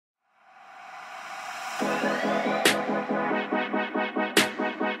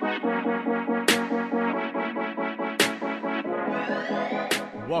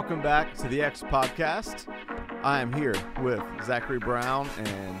Welcome back to the X Podcast. I am here with Zachary Brown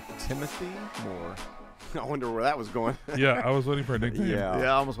and Timothy Moore. I wonder where that was going. Yeah, I was waiting for a nickname. Yeah, I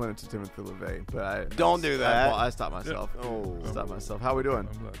almost went into Timothy LeVay, but I Don't do that. I stopped myself. Yeah. Oh, Stopped myself. How we doing?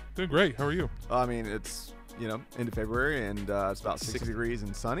 I'm doing great. How are you? I mean, it's end of February and it's about 60 degrees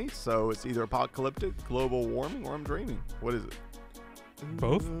and sunny, so it's either apocalyptic, global warming, or I'm dreaming. What is it?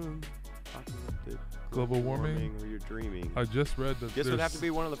 Both? apocalyptic, Global warming? or you're dreaming. I just read that Guess it would have to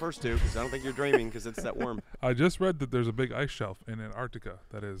be one of the first two because I don't think you're dreaming because it's that warm. I just read that there's a big ice shelf in Antarctica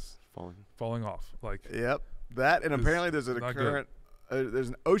that is falling off. Like, Yep, that, and It's apparently there's a not current. There's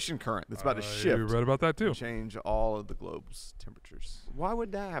an ocean current that's about to shift. We read about that too. And change all of the globe's temperatures. Why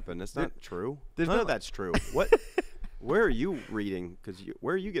would that happen? That's not true. there's None no- of that's true. What? Where are you reading? Because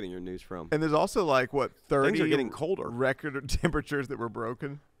where are you getting your news from? And there's also 30 Things are getting colder. record temperatures that were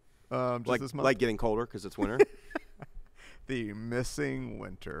broken. Just this month. Like getting colder because it's winter. The missing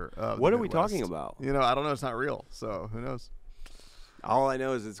winter. Of What the are we Midwest. talking about? I don't know. It's not real, so who knows? All I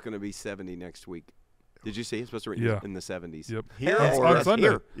know is it's going to be 70 next week. Did you see? It's supposed to be in the 70s. Yep. Here on or Sunday.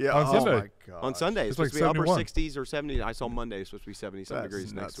 here? Yeah. On oh Sunday. my God. On Sunday, it's It's like supposed to be upper 71. 60s or 70s. I saw Monday. It's supposed to be 70-some That's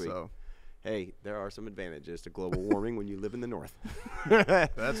degrees nuts, next week. So. Hey, there are some advantages to global warming when you live in the north.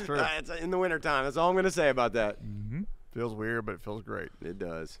 That's true. It's in the wintertime. That's all I'm going to say about that. Mm-hmm. Feels weird, but it feels great. It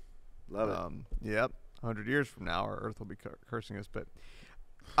does. Love it. Yep. 100 years from now, our Earth will be cursing us. But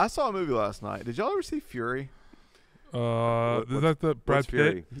I saw a movie last night. Did y'all ever see Fury? Is that the Brad What's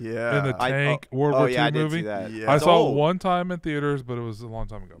Fury? Pitt Yeah. in the tank World War II I did movie? see that. Yeah. I It's saw old. it one time in theaters, but it was a long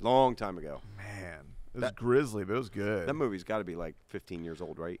time ago. Long time ago. Man, it was grisly, but it was good. That movie's got to be like 15 years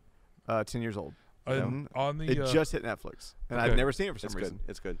old, right? 10 years old. And on the It just hit Netflix, and okay. I'd never seen it for some It's reason. good.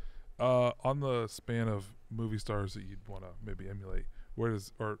 It's good. on the span of movie stars that you'd want to maybe emulate, where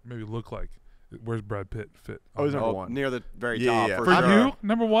does or maybe look like? Where's Brad Pitt fit? Oh, he's on number that? one. Near the very Yeah, top. yeah. For For sure. you,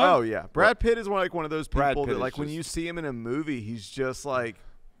 number one. Oh yeah, Brad Pitt is one of those Brad people Pitt that is like when just- you see him in a movie, he's just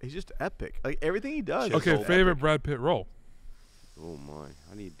epic. Like everything he does. Okay, is so favorite epic. Brad Pitt role. Oh my!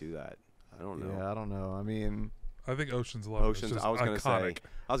 How do you do that? I don't know. Yeah, I don't know. I mean, I think Ocean's 11. Oceans. Is just I was going to say. iconic.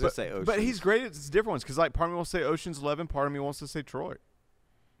 I was going to say Oceans. but he's great at different ones because like part of me wants to say Ocean's 11, part of me wants to say Troy.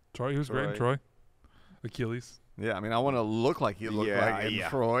 Troy, he was great in Troy. Achilles. Yeah, I mean, I want to look like he looked Yeah, like in yeah.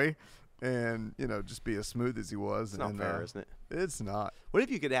 Troy, and just be as smooth as he was. It's not and, fair, isn't it? It's not. What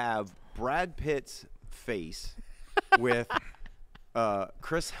if you could have Brad Pitt's face with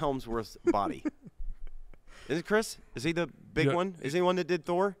Chris Helmsworth's body? Is it Chris? Is he the big Yeah. one? Is he the one that did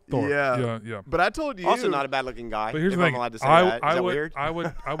Thor? Thor. Yeah. Yeah. But I told you. Also not a bad-looking guy. But here's if the I'm thing. allowed to say that. Is that would, weird? I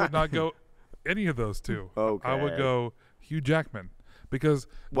would not go any of those two. I would Okay. go Hugh Jackman because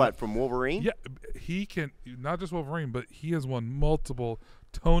What, from Wolverine? yeah, he can not just Wolverine, but he has won multiple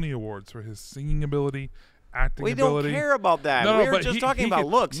Tony Awards for his singing ability, acting We don't ability. care about that. No, We're but just he- talking he about can-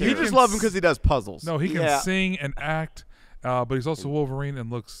 looks he You here. just can love him because he does puzzles. No, he can Yeah. sing and act, but he's also Wolverine and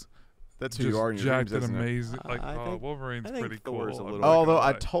looks That's who just you are in your jacked dreams, and isn't it? amazing. Like, I think- Wolverine's I think pretty Thor's cool. a I'm little- not Although gonna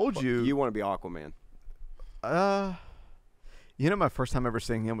I lie. told you, You want to be Aquaman. my first time ever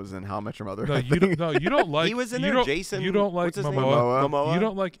seeing him was in How I Met Your Mother. No, I you think. don't. No, you don't like. He was in you there, don't- Jason. You don't like what's his name? Momoa. Momoa. You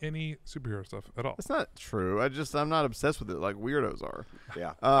don't like any superhero stuff at all. That's not true. I'm not obsessed with it like weirdos are.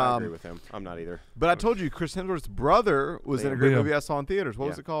 Yeah, I Um, agree with him. I'm not either. But I told you, Chris Hemsworth's brother was in a Liam. great Liam. movie I saw in theaters. What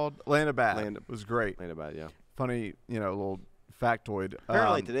was Yeah. it called? Land of Bad. Land- It was great. Ain't about yeah. Funny, little factoid.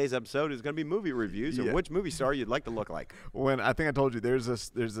 Apparently, today's episode is going to be movie reviews yeah. and which movie star you'd like to look like. When I think I told you, there's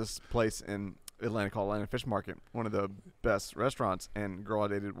this place in Atlanta called Atlanta Fish Market, one of the best restaurants, and a girl I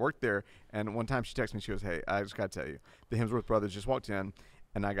dated worked there. And one time she texted me, she goes, "Hey, I just got to tell you, the Hemsworth brothers just walked in,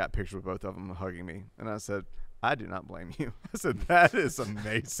 and I got pictures with both of them hugging me." And I said, "I do not blame you." I said, "That is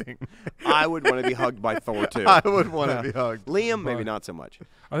amazing." I would want to be hugged by Thor too. I would want to be hugged. Liam, maybe But- not so much.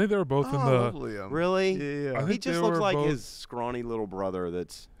 I think they were both in Oh, I love the. Liam. Really? Yeah. I He think just they looks were like both- his scrawny little brother.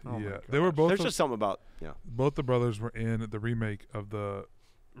 That's Oh my yeah, they were both. there's of- just something about both the brothers were in the remake of the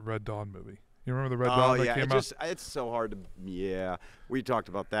Red Dawn movie. You remember the Red Oh Dawn that yeah, came it out? just it's so hard to we talked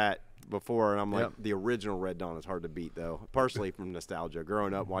about that before, and I'm like Yep. the original Red Dawn is hard to beat though, partially from nostalgia.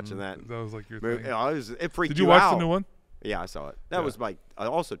 Growing up watching that That was like your movie, thing. it freaked Did you watch out. the new one? Yeah, I saw it. That Yeah. was like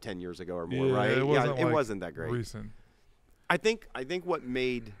also 10 years ago or more, Yeah, right? it wasn't it like wasn't that great. Recent. I think what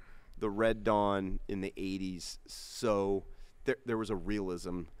made the Red Dawn in the 80s so there was a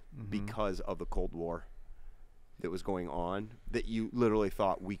realism because of the Cold War that was going on that you literally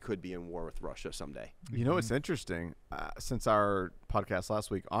thought we could be in war with Russia someday. You know what's interesting? Since our podcast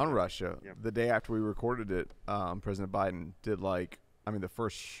last week on Russia, Yep. the day after we recorded it, President Biden did like the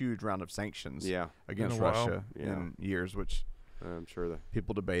first huge round of sanctions Yeah. against In a while. Russia Yeah. in years, which I'm sure that.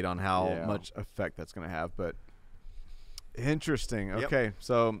 people debate on how Yeah. much effect that's going to have. But interesting. Yep. Okay,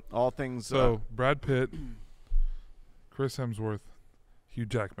 so all things. So Brad Pitt, Chris Hemsworth, Hugh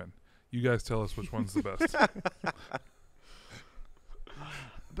Jackman. You guys tell us which one's the best.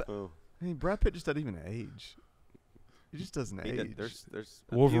 Oh. Brad Pitt just doesn't even age. He just doesn't He age. did, there's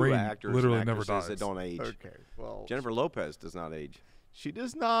a Wolverine few actors literally and never actresses dies. that don't age. Okay, well, Jennifer Lopez does not age she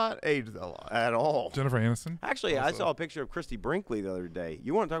does not age that lot. at all. Jennifer Aniston. Actually, I Also. saw a picture of Christy Brinkley the other day.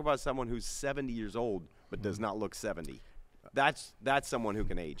 You want to talk about someone who's 70 years old but does not look 70? That's someone who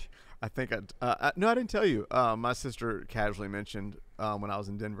can age. I think no, I didn't tell you. My sister casually mentioned when I was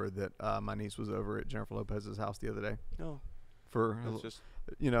in Denver that my niece was over at Jennifer Lopez's house the other day No, for that's just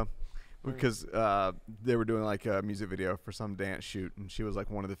because they were doing like a music video for some dance shoot, and she was like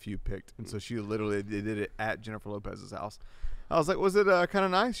one of the few picked, and so she literally did it at Jennifer Lopez's house. I was like, was it kind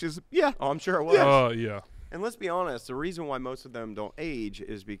of nice? She was, yeah. Oh, I'm sure it was. Yeah. And let's be honest, the reason why most of them don't age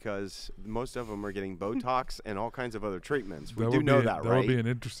is because most of them are getting Botox and all kinds of other treatments. We do know that, That right? would be an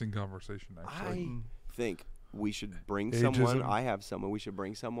interesting conversation, actually. I think we should bring Ageism. someone. I have someone. We should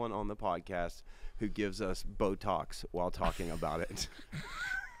bring someone on the podcast who gives us Botox while talking about it.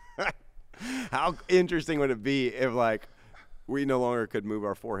 How interesting would it be if, like, we no longer could move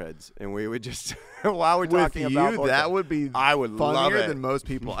our foreheads and we would just while we're With talking you, about Botox, that would be I would love funnier it. than most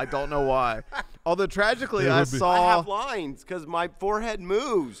people. I don't know why. Although tragically, It I would be. I saw. have lines because my forehead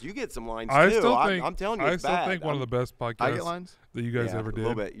moves. You get some lines I too. still think I'm telling you, I it's still bad. think one of the best I get podcasts lines. that you guys yeah, ever a did.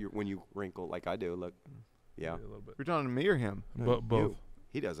 little bit. When you wrinkle like I do, look, yeah. A little bit. You're talking to me or him? Both. You.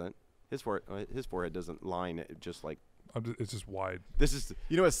 He doesn't. His forehead doesn't line it just like It's just wide. this is.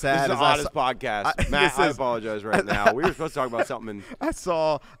 You know what's This sad is the is I oddest podcast. Matt, this I is- apologize right now. We were supposed to talk about something.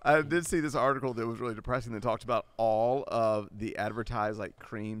 I did see this article that was really depressing that talked about all of the advertised like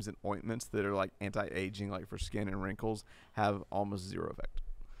creams and ointments that are like anti-aging, like for skin and wrinkles, have almost zero effect.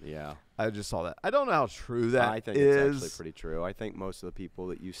 Yeah, I just saw that. I don't know how true that I think is. it's actually pretty true. I think most of the people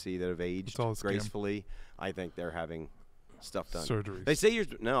that you see that have aged all a scam. gracefully, I think they're having stuff done. Surgeries. They say you're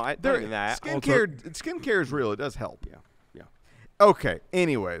I There- think that. skincare is real. It does help. Yeah, yeah. Okay.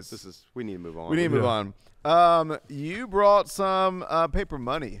 Anyways, We need to move on. we need to move on. You brought some paper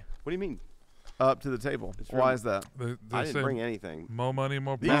money What do you mean? up to the table. It's Why from- is that? They I didn't say bring anything. more money,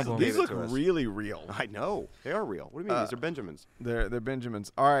 more These, problems. these Gave it look to us. really real. I know they are real. What do you mean? These are Benjamins. They're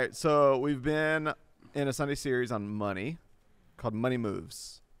Benjamins. All right, so we've been in a Sunday series on money called Money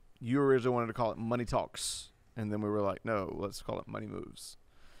Moves. You originally wanted to call it Money Talks, and then we were like, no, let's call it Money Moves.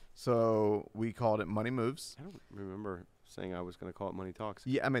 So we called it Money Moves. I don't remember saying I was going to call it Money Talks.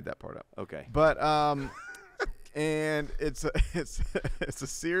 Yeah, I made that part up. Okay. But and it's a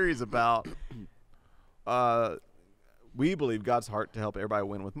series about we believe God's heart to help everybody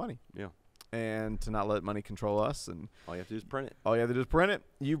win with money. Yeah. And to not let money control us, and All you have to do is print it. all you have to do is print it.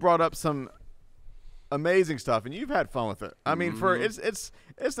 You brought up some amazing stuff, and you've had fun with it. I mean, for it's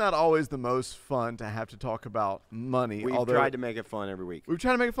not always the most fun to have to talk about money. We've although tried to make it fun every week. we've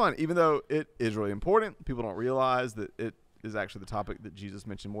tried to make it fun, even though it is really important. People don't realize that it is actually the topic that Jesus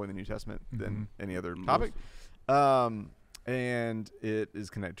mentioned more in the New Testament than any other topic. And it is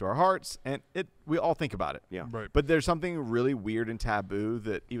connected to our hearts, and we all think about it. Yeah. Right. But there's something really weird and taboo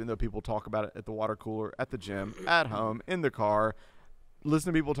that even though people talk about it at the water cooler, at the gym, at home, in the car,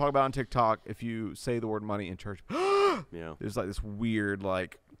 listen to people talk about it on TikTok, if you say the word money in church, Yeah. there's like this weird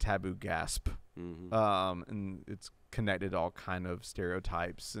like taboo gasp. Mm-hmm. And it's connected to all kind of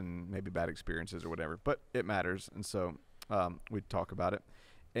stereotypes and maybe bad experiences or whatever, but it matters. And so we talk about it.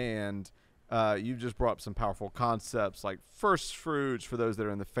 And you just brought up some powerful concepts like first fruits for those that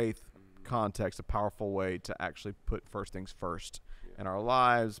are in the faith context, a powerful way to actually put first things first in our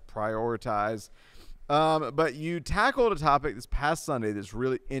lives, prioritize. But you tackled a topic this past Sunday that's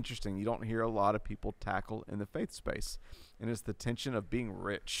really interesting. You don't hear a lot of people tackle in the faith space, and it's the tension of being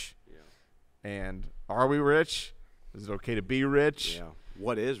rich. Yeah. And are we rich? Is it okay to be rich? Yeah.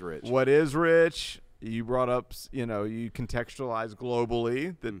 What is rich? What is rich? You brought up, you contextualize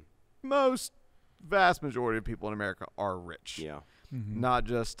globally that most vast majority of people in America are rich. Yeah. Not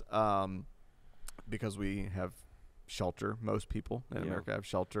just because we have shelter. Most people in America have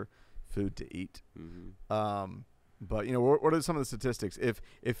shelter, food to eat. But what are some of the statistics?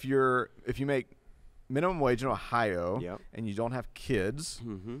 If you make minimum wage in Ohio and you don't have kids,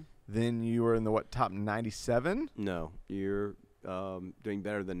 then you are in the top 97? No, you're doing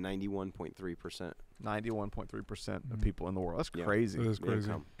better than 91.3%. 91.3% of people in the world. That's Yeah. crazy. It is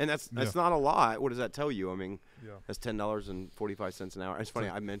crazy. And that's not a lot. What does that tell you? I mean, Yeah. that's $10.45 an hour. It's funny.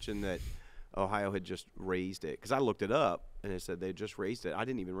 I mentioned that Ohio had just raised it, because I looked it up and it said they just raised it. I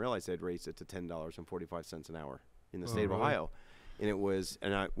didn't even realize they'd raised it to $10.45 an hour in the state of really? Ohio. And it was,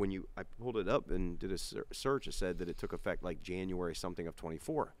 and I pulled it up and did a search, it said that it took effect like January something of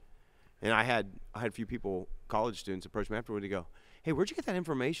 24. And I had a few people, college students, approach me afterward to go, hey, where'd you get that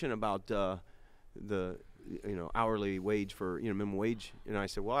information about the hourly wage for minimum wage? And I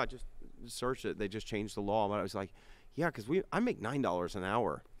said, well, I just searched it. They just changed the law. But I was like, yeah, because I make $9 an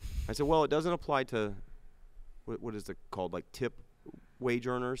hour. I said, well, it doesn't apply to what is it called, like tip wage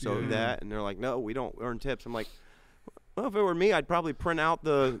earners, so that. And they're like, no, we don't earn tips. I'm like, well, if it were me, I'd probably print out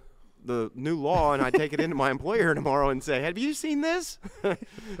the new law and I'd take it into my employer tomorrow and say, have you seen this?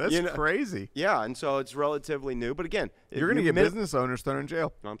 That's crazy. Yeah, and so it's relatively new. But again, You're going to get business owners thrown in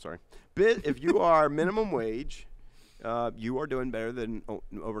jail. No, I'm sorry. If you are minimum wage, you are doing better than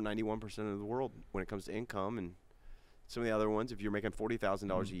over 91% of the world when it comes to income. And some of the other ones, if you're making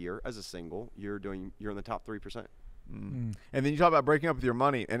 $40,000 a year as a single, you're in the top 3%. And then you talk about breaking up with your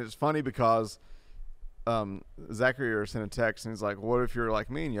money, and it's funny because Zachary sent a text and he's like, what if you're like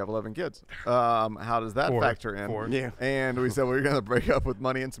me and you have 11 kids? How does that factor in? 4. Yeah. And we said, well, you're going to break up with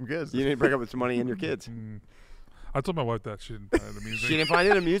money and some kids. You need to break up with some money and your kids. I told my wife that she didn't find it amusing. She didn't find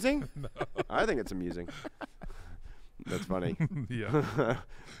it amusing? No. I think it's amusing. That's funny. Yeah.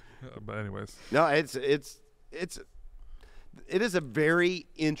 But anyways. No, it is a very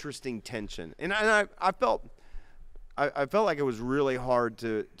interesting tension. And I felt like it was really hard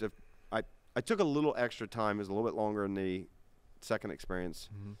to I took a little extra time. It was a little bit longer in the second experience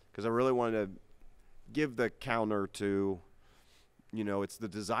because I really wanted to give the counter to, it's the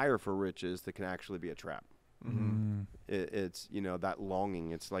desire for riches that can actually be a trap. It's, that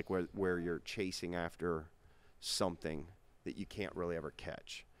longing. It's like where you're chasing after something that you can't really ever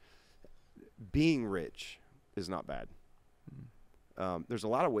catch. Being rich is not bad. There's a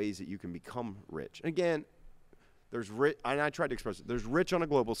lot of ways that you can become rich. Again, there's rich, and I tried to express it. There's rich on a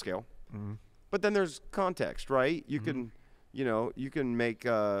global scale. But then there's context, right? You can, you can make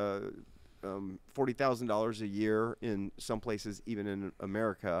 $40,000 a year in some places, even in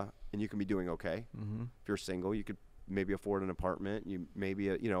America, and you can be doing okay. If you're single, you could maybe afford an apartment. You maybe,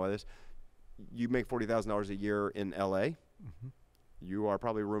 you make $40,000 a year in L.A. You are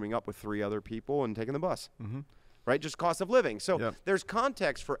probably rooming up with 3 other people and taking the bus. Right? Just cost of living. So there's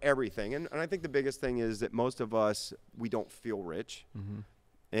context for everything. And I think the biggest thing is that most of us, we don't feel rich.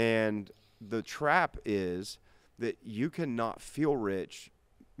 And the trap is that you cannot feel rich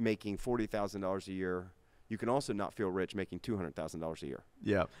making $40,000 a year. You can also not feel rich making $200,000 a year.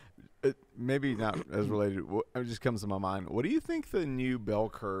 Yeah. Maybe not as related. It just comes to my mind. What do you think the new bell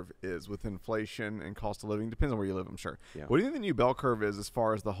curve is with inflation and cost of living? Depends on where you live, I'm sure. Yeah. What do you think the new bell curve is as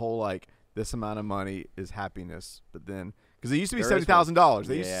far as the whole, like, this amount of money is happiness? But then, because it used to be $70,000.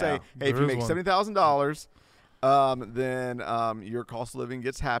 They used to say, hey, if you make $70,000, then your cost of living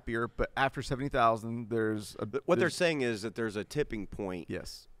gets happier. But after $70,000, there's what they're saying is that there's a tipping point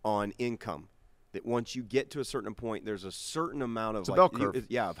on income. That once you get to a certain point, there's a certain amount of bell curve.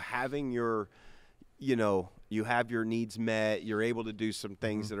 Of having your, you have your needs met. You're able to do some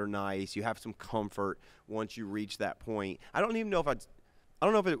things that are nice. You have some comfort once you reach that point. I don't know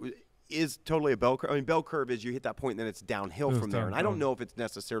if it is totally a bell curve. I mean, bell curve is you hit that point, and then it's downhill from there. And I don't know if it's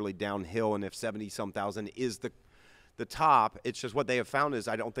necessarily downhill, and if 70-some thousand is the top. It's just what they have found is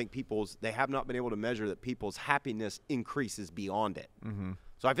I don't think they have not been able to measure that people's happiness increases beyond it.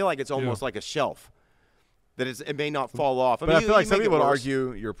 So I feel like it's almost like a shelf that it may not fall off. But I feel like some people would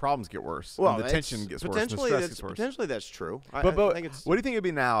argue your problems get worse. Well, the tension gets worse. The stress gets worse. Potentially that's true. But I think what do you think it'd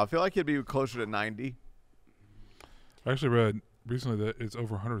be now? I feel like it'd be closer to 90. I actually read recently that it's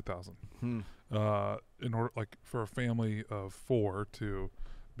over 100,000. In order, like, for a family of 4 to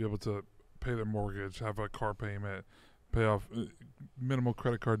be able to pay their mortgage, have a car payment, pay off minimal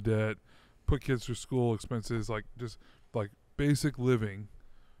credit card debt, put kids through school expenses, like just like basic living.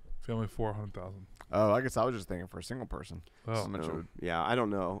 Family 400,000. Oh, I guess I was just thinking for a single person. Oh, no. Yeah, I don't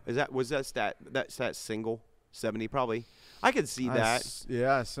know. Was that stat single 70 probably? I could see that.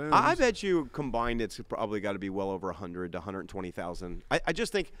 Yeah, I assume. I bet you combined it's probably got to be well over 100 to 120,000. I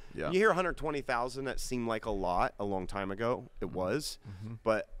just think you hear 120,000, that seemed like a lot a long time ago. It was,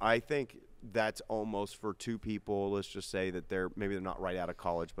 but I think that's almost for 2 people. Let's just say that maybe they're not right out of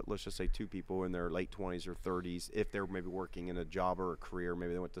college, but let's just say 2 people in their late 20s or 30s. If they're maybe working in a job or a career,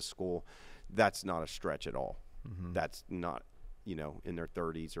 maybe they went to school. That's not a stretch at all. That's not, in their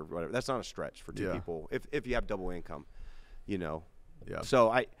 30s or whatever. That's not a stretch for 2 people. If you have double income, Yeah. So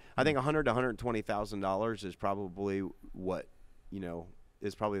I think $100,000 to $120,000 is probably what,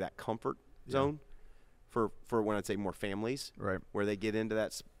 is probably that comfort zone for when I'd say more families, Right. where they get into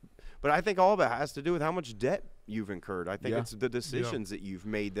that. But I think all of it has to do with how much debt you've incurred. I think Yeah. it's the decisions that you've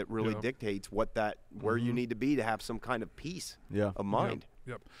made that really dictates where you need to be to have some kind of peace of mind.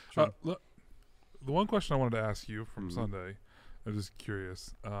 Yep. Sure. The one question I wanted to ask you from Sunday, I'm just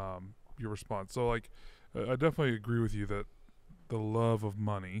curious, your response. So, like, I definitely agree with you that the love of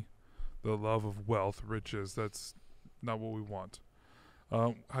money, the love of wealth, riches, that's not what we want.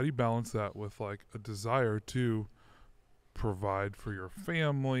 How do you balance that with, like, a desire to provide for your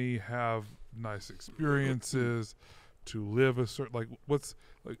family, have nice experiences, to live a certain, like, what's,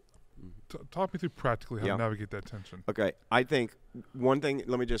 like, talk me through practically how to navigate that tension. Okay, I think one thing,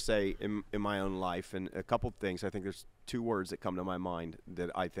 let me just say in my own life, and a couple things, I think there's two words that come to my mind that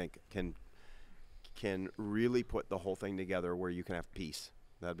I think can really put the whole thing together where you can have peace.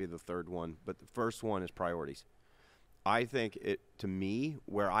 That'd be the third one. But the first one is priorities. I think to me,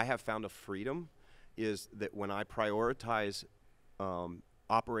 where I have found a freedom is that when I prioritize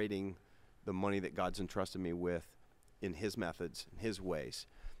operating the money that God's entrusted me with in his methods, in his ways,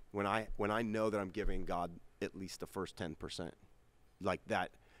 when I know that I'm giving God at least the first 10%, like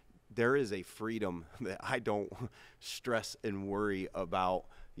that, there is a freedom that I don't stress and worry about,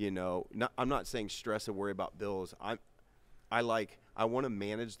 I'm not saying stress and worry about bills. I want to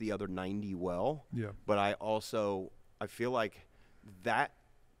manage the other 90 well, but I feel like that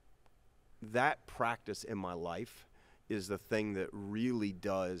practice in my life is the thing that really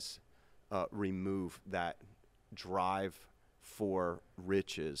does remove that drive for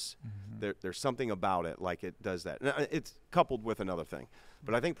riches. There's something about it, like it does that. Now, it's coupled with another thing,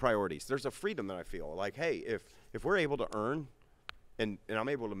 but I think priorities. There's a freedom that I feel like, hey, if we're able to earn and I'm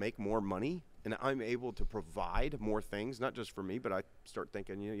able to make more money and I'm able to provide more things, not just for me, but I start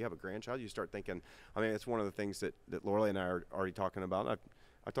thinking, you have a grandchild, you start thinking, I mean, it's one of the things that Lorelei and I are already talking about.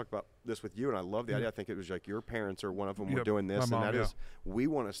 I talked about this with you, and I love the idea. I think it was like your parents or one of them were doing this, my mom, and that is we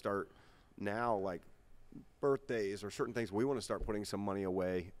want to start now, like birthdays or certain things, we want to start putting some money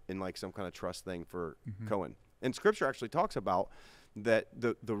away in like some kind of trust thing for Cohen. And Scripture actually talks about that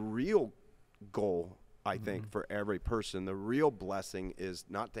the real goal, I think, for every person, the real blessing is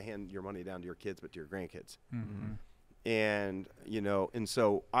not to hand your money down to your kids, but to your grandkids. And, and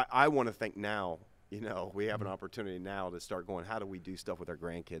so I want to think now, we have an opportunity now to start going, how do we do stuff with our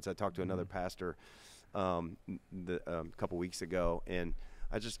grandkids? I talked to another pastor a couple weeks ago, and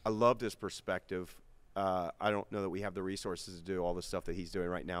I loved his perspective. I don't know that we have the resources to do all the stuff that he's doing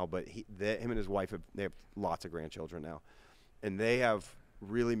right now, but him and his wife, they have lots of grandchildren now. And they have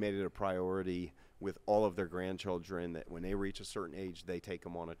really made it a priority with all of their grandchildren that when they reach a certain age, they take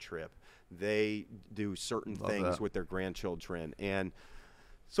them on a trip. They do certain things with their grandchildren. And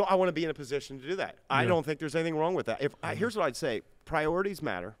so I want to be in a position to do that. I don't think there's anything wrong with that. Here's what I'd say. Priorities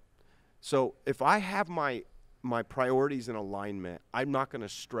matter. So if I have my priorities in alignment, I'm not going to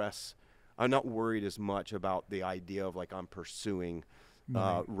stress. I'm not worried as much about the idea of like I'm pursuing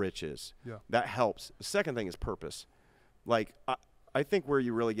riches. That helps. The second thing is purpose. Like I think where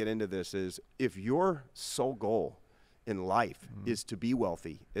you really get into this is if your sole goal in life is to be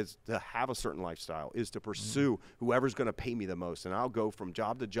wealthy, is to have a certain lifestyle, is to pursue whoever's going to pay me the most, and I'll go from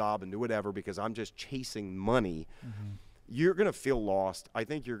job to job and do whatever because I'm just chasing money, you're going to feel lost. I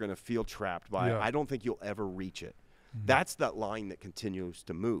think you're going to feel trapped by it. I don't think you'll ever reach it. That's that line that continues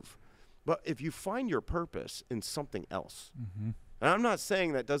to move. But if you find your purpose in something else, and I'm not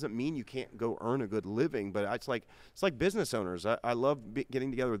saying that doesn't mean you can't go earn a good living, but it's like business owners. I love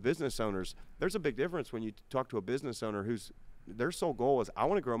getting together with business owners. There's a big difference when you talk to a business owner whose their sole goal is I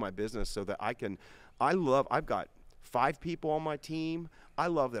want to grow my business so that I've got 5 people on my team. I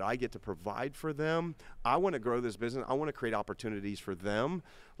love that I get to provide for them. I want to grow this business. I want to create opportunities for them.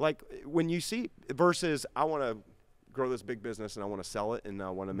 Like when you see versus I want to grow this big business and I want to sell it and I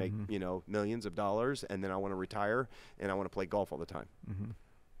want to make, millions of dollars and then I want to retire and I want to play golf all the time.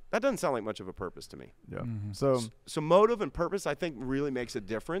 That doesn't sound like much of a purpose to me. So motive and purpose, I think, really makes a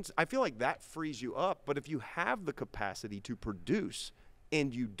difference. I feel like that frees you up. But if you have the capacity to produce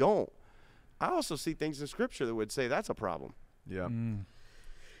and you don't, I also see things in Scripture that would say that's a problem.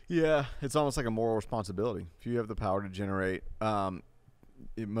 Yeah, it's almost like a moral responsibility. If you have the power to generate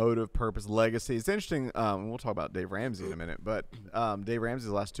motive, purpose, legacy. It's interesting. We'll talk about Dave Ramsey in a minute, but Dave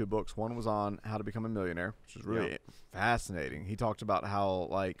Ramsey's last 2 books, one was on how to become a millionaire, which is really fascinating. He talked about how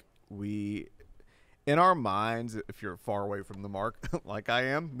like we, in our minds, if you're far away from the mark like I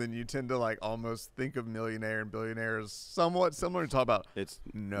am, then you tend to like almost think of millionaire and billionaire as somewhat similar. To talk about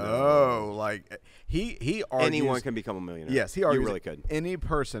like he argues anyone can become a millionaire. Yes, he argues you really could. Any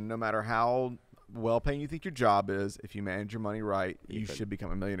person, no matter how well-paying you think your job is, if you manage your money right, you should become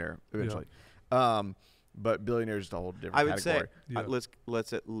a millionaire eventually. But billionaires is a whole different I would category. say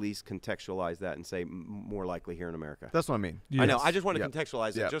let's at least contextualize that and say more likely here in America. That's what I mean. I know. Yes. I just want to Yep.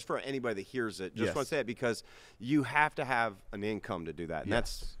 contextualize Yep. it just for anybody that hears it. Just Yes. want to say it because you have to have an income to do that. And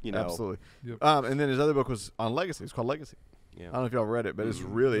that's, Absolutely. Yep. And then his other book was on legacy. It's called Legacy. Yeah. I don't know if y'all read it, but it's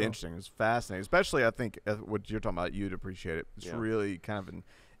really No. interesting. It's fascinating, especially I think what you're talking about. You'd appreciate it. It's Yeah. really kind of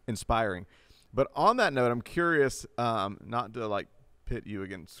inspiring. But on that note, I'm curious, not to like pit you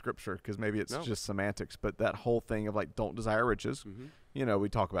against Scripture because maybe it's No. just semantics, but that whole thing of like don't desire riches. Mhm. You know, we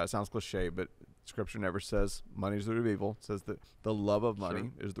talk about it. Sounds cliche, but Scripture never says money is the root of evil. It says that the love of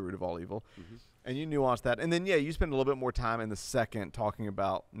money is the root of all evil. Mhm. And you nuance that. And then, you spend a little bit more time in the second talking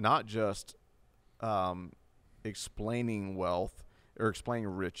about not just explaining wealth or explaining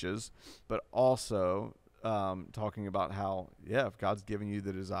riches, but also talking about how, if God's given you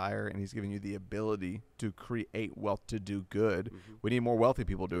the desire and he's given you the ability to create wealth to do good, we need more wealthy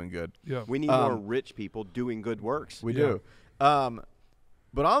people doing good. Yeah. We need more rich people doing good works. We Yeah. do.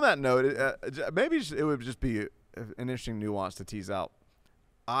 But on that note, maybe it would just be an interesting nuance to tease out.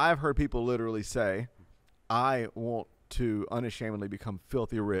 I've heard people literally say, I want to unashamedly become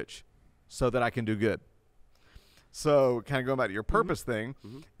filthy rich so that I can do good. So kind of going back to your purpose thing,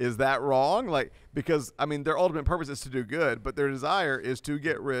 is that wrong? Like, because, I mean, their ultimate purpose is to do good, but their desire is to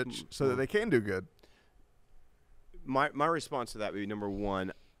get rich so that they can do good. My response to that would be, number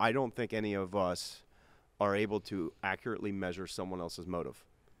one, I don't think any of us are able to accurately measure someone else's motive.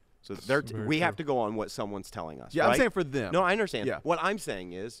 So very we have true. to go on what someone's telling us. Yeah, right? I'm saying for them. No, I understand. Yeah. What I'm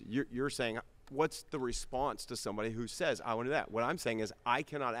saying is, you're saying, what's the response to somebody who says, I want to do that? What I'm saying is, I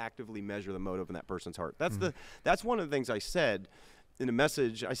cannot actively measure the motive in that person's heart. That's one of the things I said in a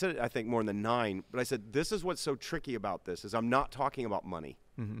message. I said it, I think, more than 9, but I said, this is what's so tricky about this, is I'm not talking about money.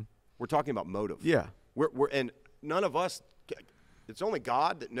 We're talking about motive. Yeah. And none of us, it's only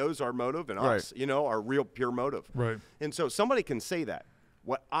God that knows our motive and us, our real pure motive. Right. And so somebody can say that.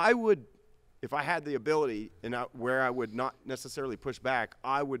 What I would, if I had the ability and where I would not necessarily push back,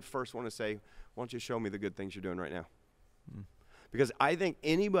 I would first want to say, why don't you show me the good things you're doing right now? Because I think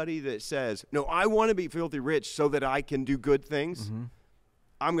anybody that says, no, I want to be filthy rich so that I can do good things,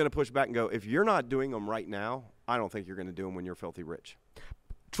 I'm going to push back and go, if you're not doing them right now, I don't think you're going to do them when you're filthy rich.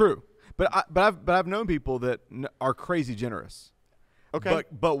 True. But I've known people that are crazy generous. Okay.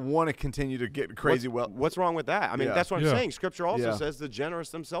 But want to continue to get crazy wealth. What's wrong with that? I mean, Yeah. that's what I'm Yeah. saying. Scripture also Yeah. says the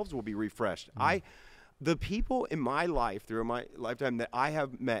generous themselves will be refreshed. The people in my life, through my lifetime, that I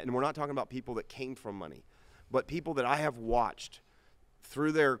have met, and we're not talking about people that came from money, but people that I have watched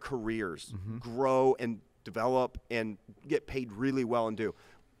through their careers grow and develop and get paid really well and do.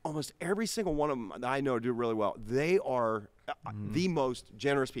 Almost every single one of them that I know do really well. They are the most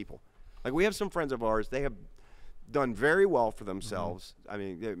generous people. Like, we have some friends of ours, they have done very well for themselves. I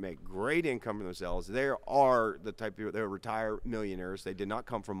mean, they make great income for themselves. They are the type of people, they're retired millionaires. They did not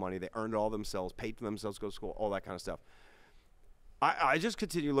come from money. They earned it all themselves, paid for themselves, go to school, all that kind of stuff. I just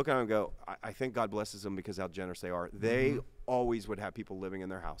continue looking at them and go, I think God blesses them because how generous they are. They always would have people living in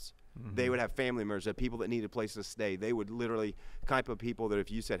their house. They would have family members, that people that needed a place to stay. They would literally type of people that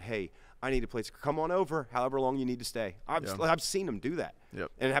if you said, hey, I need a place, come on over, however long you need to stay. I've seen them do that.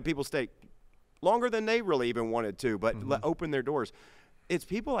 Yep. And have people stay longer than they really even wanted to, but open their doors. It's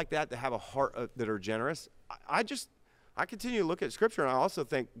people like that have a heart that are generous. I continue to look at Scripture, and I also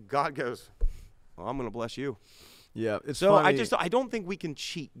think God goes, well, I'm going to bless you. Yeah. It's So funny. I don't think we can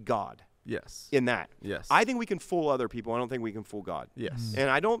cheat God Yes. in that. Yes. I think we can fool other people. I don't think we can fool God. Yes. And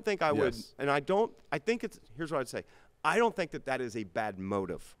I don't think I would, Yes. and I think it's, here's what I'd say. I don't think that is a bad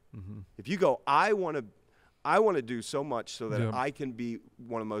motive. If you go, I want to do so much so that Yeah. I can be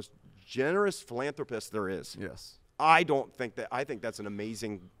one of the most generous philanthropists there is. Yes. I think that's an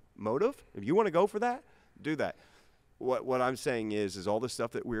amazing motive. If you want to go for that, do that. What I'm saying is all the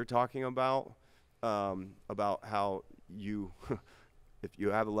stuff that we're talking about how you, if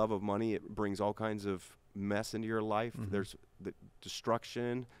you have a love of money, it brings all kinds of mess into your life. There's the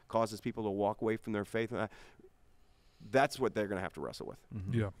destruction, causes people to walk away from their faith. That's what they're going to have to wrestle with.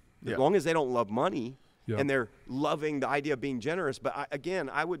 Yeah. Yeah. As long as they don't love money, Yeah. and they're loving the idea of being generous. But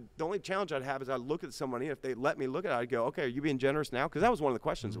the only challenge I'd have is I'd look at somebody, and if they let me look at it, I'd go, okay, are you being generous now? Because that was one of the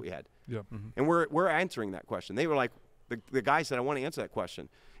questions that we had. Yeah. And we're answering that question. They were like, the guy said, I want to answer that question.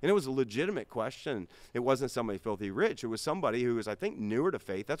 And it was a legitimate question. It wasn't somebody filthy rich. It was somebody who was, I think, newer to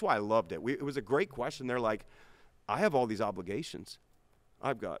faith. That's why I loved it. It was a great question. They're like, I have all these obligations.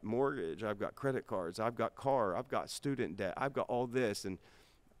 I've got mortgage. I've got credit cards. I've got car. I've got student debt. I've got all this. And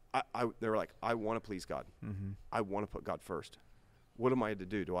they were like, I want to please God. I want to put God first. What am I to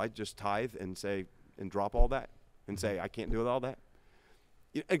do? Do I just tithe and say, and drop all that and say, I can't do all that?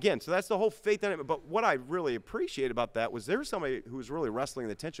 Again, so that's the whole faith dynamic. But what I really appreciate about that was there was somebody who was really wrestling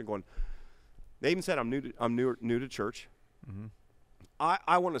the tension, going. They even said, "I'm new to church. Mm-hmm.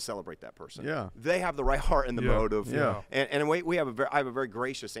 I want to celebrate that person. Yeah, they have the right heart and the motive. Yeah, and we have I have a very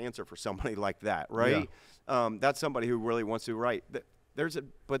gracious answer for somebody like that, right? Yeah. That's somebody who really wants to write. There's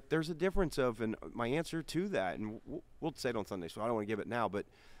a difference and my answer to that, and we'll say it on Sunday, so I don't want to give it now, but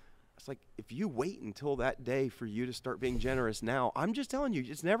it's like if you wait until that day for you to start being generous now, I'm just telling you,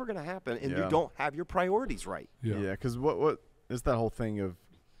 it's never going to happen, and you don't have your priorities right. Yeah, because what is that whole thing of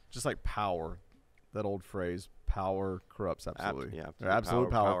just like power, that old phrase, power corrupts absolutely.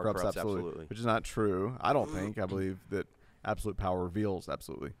 Absolute power corrupts absolutely, which is not true. I don't think. I believe that absolute power reveals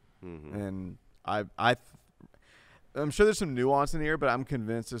absolutely. Mm-hmm. And I'm sure there's some nuance in here, but I'm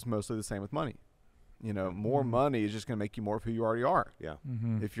convinced it's mostly the same with money. More money is just going to make you more of who you already are. Yeah.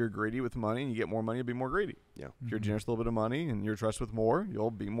 Mm-hmm. If you're greedy with money and you get more money, you'll be more greedy. Yeah. If you're generous with a little bit of money and you're trusted with more, you'll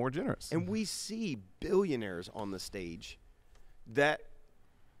be more generous. And we see billionaires on the stage that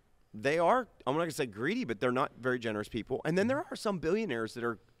they are, I'm not going to say greedy, but they're not very generous people. And then there are some billionaires that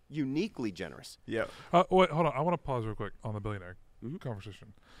are uniquely generous. Yeah. Wait, hold on. I want to pause real quick on the billionaire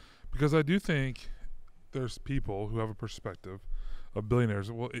conversation, because I do think there's people who have a perspective of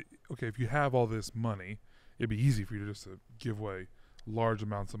billionaires. Well, okay, if you have all this money, it'd be easy for you just to give away large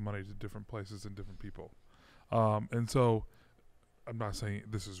amounts of money to different places and different people. And so I'm not saying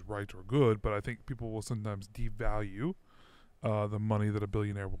this is right or good, but I think people will sometimes devalue the money that a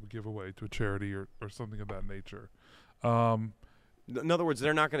billionaire will give away to a charity or something of that nature. In other words,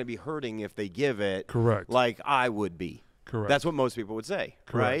 they're not going to be hurting if they give it. Correct. Like I would be. Correct. That's what most people would say,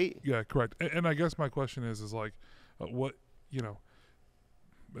 correct. Right? Yeah, correct. And I guess my question is like, what,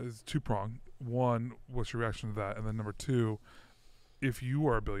 it's two-pronged. One, what's your reaction to that? And then number two, if you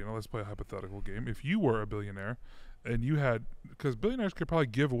were a billionaire, let's play a hypothetical game. If you were a billionaire and you had, because billionaires could probably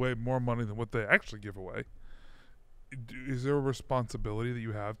give away more money than what they actually give away, is there a responsibility that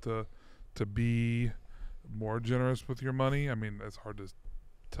you have to be more generous with your money? I mean, it's hard to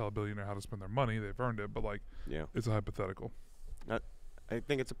tell a billionaire how to spend their money. They've earned it, but it's a hypothetical. I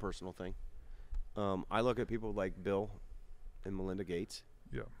think it's a personal thing. I look at people like Bill and Melinda Gates.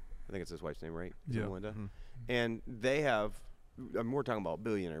 Yeah. I think it's his wife's name, right? Yeah. Melinda. Mm-hmm. And they have, we're talking about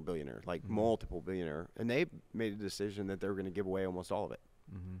billionaire, like multiple billionaire, and they made a decision that they were going to give away almost all of it.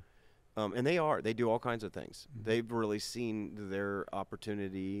 Mm-hmm. And they do all kinds of things. Mm-hmm. They've really seen their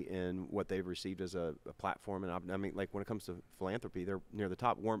opportunity in what they've received as a platform. And I mean, like when it comes to philanthropy, they're near the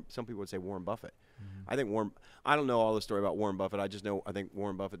top. Some people would say Warren Buffett. Mm-hmm. I don't know all the story about Warren Buffett. I just know, I think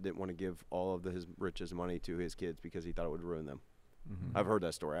Warren Buffett didn't want to give all of his riches money to his kids because he thought it would ruin them. Mm-hmm. I've heard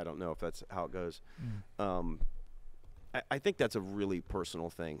that story. I don't know if that's how it goes. Mm. I think that's a really personal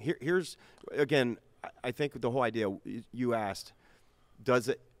thing. Here's, again, I think the whole idea you asked,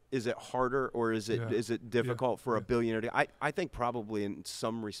 is it harder or is it difficult for a billionaire? I think probably in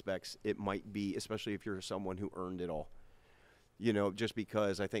some respects it might be, especially if you're someone who earned it all. Just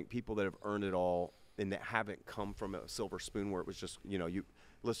because I think people that have earned it all and that haven't come from a silver spoon where it was just,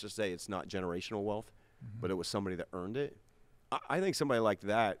 let's just say it's not generational wealth, but it was somebody that earned it. I think somebody like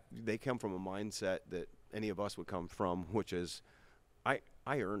that, they come from a mindset that any of us would come from, which is, I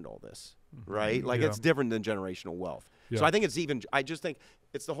earned all this, right? Like it's different than generational wealth. Yeah. So I think I just think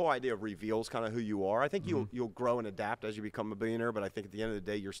it's the whole idea of reveals kind of who you are. I think you'll grow and adapt as you become a billionaire, but I think at the end of the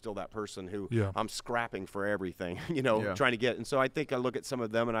day, you're still that person who I'm scrapping for everything, trying to get. And so I think I look at some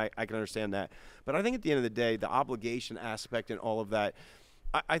of them and I can understand that. But I think at the end of the day, the obligation aspect and all of that,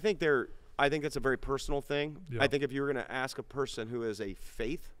 I think that's a very personal thing. Yeah. I think if you were going to ask a person who is a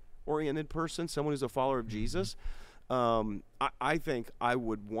faith-oriented person, someone who's a follower of Jesus, I think I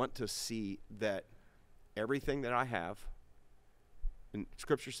would want to see that everything that I have, and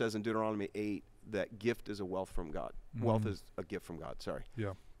Scripture says in Deuteronomy 8 that gift is a wealth from God. Mm-hmm. Wealth is a gift from God, sorry.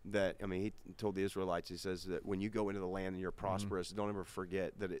 Yeah. He told the Israelites, he says that when you go into the land and you're prosperous, don't ever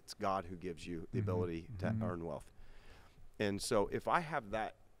forget that it's God who gives you the ability to earn wealth. And so if I have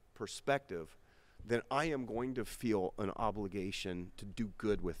that perspective, then I am going to feel an obligation to do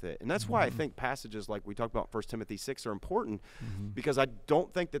good with it. And that's why I think passages like we talked about 1 Timothy 6 are important, because I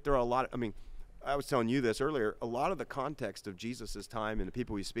don't think that there are a lot of, I was telling you this earlier, a lot of the context of Jesus' time and the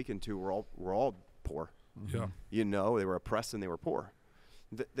people he's speaking to were all poor. Yeah. They were oppressed and they were poor.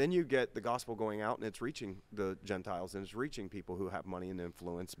 Then you get the gospel going out and it's reaching the Gentiles and it's reaching people who have money and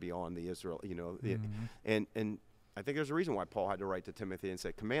influence beyond the Israel, and I think there's a reason why Paul had to write to Timothy and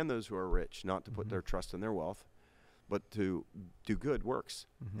say, command those who are rich not to put their trust in their wealth, but to do good works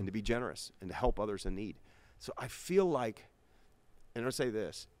and to be generous and to help others in need. So I feel like, and I'll say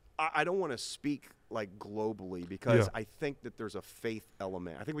this, I don't want to speak like globally because I think that there's a faith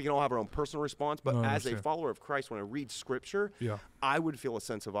element. I think we can all have our own personal response, but as a follower of Christ, when I read Scripture, I would feel a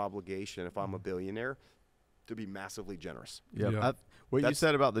sense of obligation if I'm a billionaire to be massively generous. What you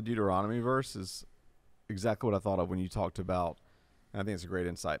said about the Deuteronomy verse is exactly what I thought of when you talked about, and I think it's a great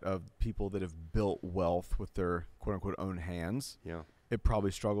insight, of people that have built wealth with their quote-unquote own hands. It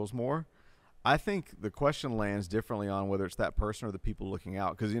probably struggles more. I think the question lands differently on whether it's that person or the people looking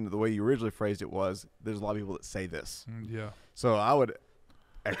out, because the way you originally phrased it was there's a lot of people that say this. So I would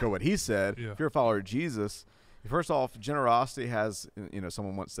echo what he said. If you're a follower of Jesus, first off, generosity has,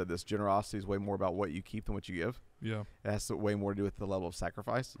 someone once said this, generosity is way more about what you keep than what you give. It has way more to do with the level of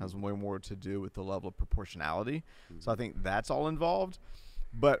sacrifice. It has way more to do with the level of proportionality. So I think that's all involved.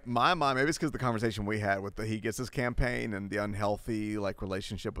 But my mind, maybe it's because the conversation we had with the He Gets His campaign and the unhealthy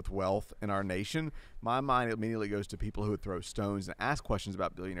relationship with wealth in our nation, my mind immediately goes to people who would throw stones and ask questions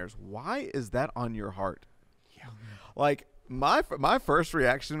about billionaires. Why is that on your heart? Like my first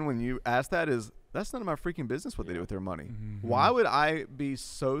reaction when you ask that is, that's none of my freaking business what they do with their money. Why would I be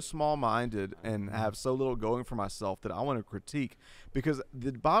so small-minded and have so little going for myself that I want to critique? Because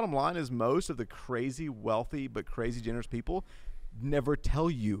the bottom line is most of the crazy wealthy but crazy generous people never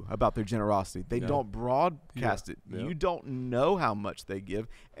tell you about their generosity. They don't broadcast it. You don't know how much they give,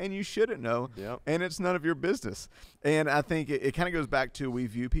 and you shouldn't know, and it's none of your business. And I think it kind of goes back to we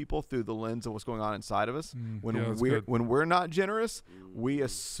view people through the lens of what's going on inside of us. When we're not generous, we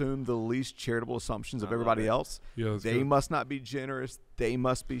assume the least charitable assumptions of everybody else. They must not be generous. They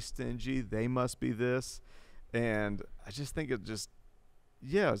must be stingy. They must be this. And I just think it's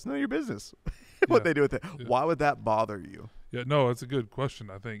none of your business what they do with it. Why would that bother you? No, it's a good question,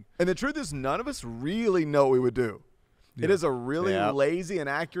 I think. And the truth is, none of us really know what we would do. It is a really lazy and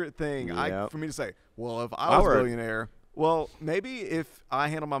accurate thing for me to say, well, if I was a billionaire, well, maybe if I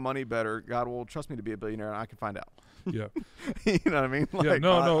handle my money better, God will trust me to be a billionaire and I can find out. You know what I mean?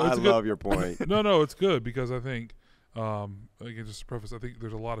 I love your point. No, it's good because I think, again, just to preface, I think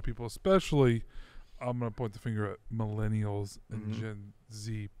there's a lot of people, especially, I'm going to point the finger at millennials and Gen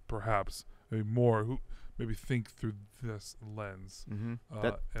Z, perhaps, maybe more, who maybe think through this lens.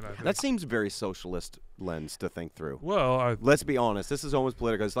 That seems a very socialist lens to think through. Well, let's be honest. This is almost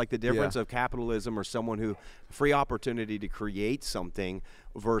political. It's like the difference of capitalism or someone who free opportunity to create something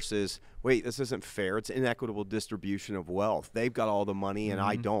versus, wait, this isn't fair. It's inequitable distribution of wealth. They've got all the money and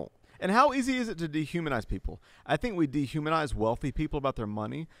I don't. And how easy is it to dehumanize people? I think we dehumanize wealthy people about their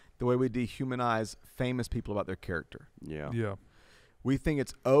money the way we dehumanize famous people about their character. We think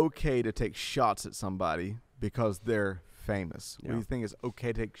it's okay to take shots at somebody because they're famous. We think it's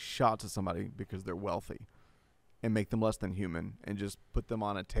okay to take shots at somebody because they're wealthy and make them less than human and just put them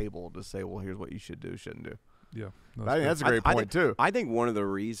on a table to say, well, here's what you should do, shouldn't do. I think that's a great point, too. I think one of the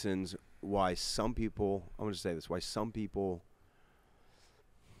reasons why some people, I'm going to say this,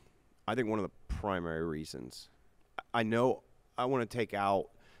 I think one of the primary reasons, I know I want to take out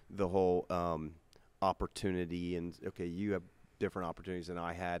the whole opportunity and, okay, you have different opportunities than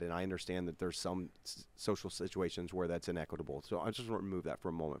I had, and I understand that there's some social situations where that's inequitable. So I just want to remove that for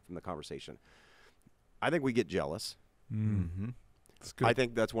a moment from the conversation. I think we get jealous. I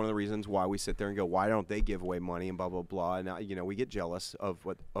think that's one of the reasons why we sit there and go, why don't they give away money and blah, blah, blah. And, we get jealous of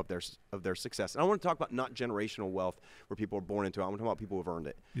their success. And I want to talk about not generational wealth where people are born into it. I want to talk about people who have earned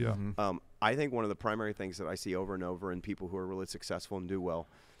it. I think one of the primary things that I see over and over in people who are really successful and do well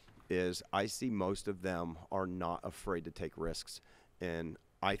is I see most of them are not afraid to take risks. And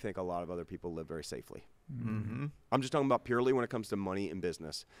I think a lot of other people live very safely. I'm just talking about purely when it comes to money and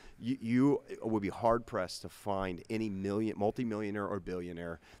business. You would be hard-pressed to find any multimillionaire or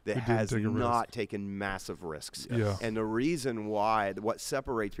billionaire that has not taken massive risks. And the reason why, what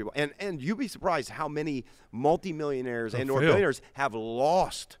separates people, and you'd be surprised how many multimillionaires and or billionaires have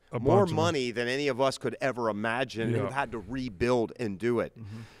lost more money than any of us could ever imagine and have had to rebuild and do it.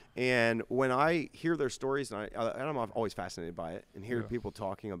 And when I hear their stories, and I'm always fascinated by it, and hear people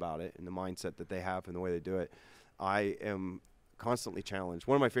talking about it and the mindset that they have and the way they do it, I am constantly challenged.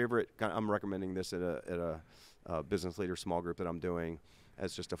 One of my favorite, I'm recommending this at a business leader small group that I'm doing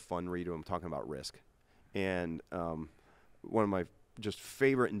as just a fun read. I'm talking about risk. And one of my just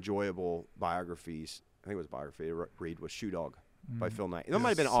favorite enjoyable biographies, I think it was a biography to read, was Shoe Dog by Phil Knight. And that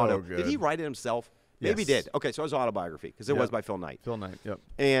might have been auto. Good. Did he write it himself? Maybe he did. Okay, so it was autobiography because it was by Phil Knight. Phil Knight,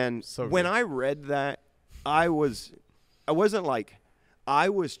 And when I read that, I was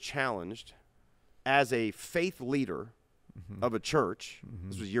challenged as a faith leader of a church.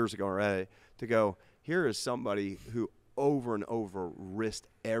 This was years ago already. To go, here is somebody who over and over risked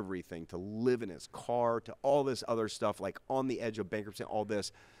everything to live in his car, to all this other stuff, like on the edge of bankruptcy, all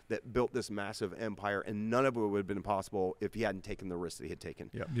this, that built this massive empire, and none of it would have been possible if he hadn't taken the risk that he had taken.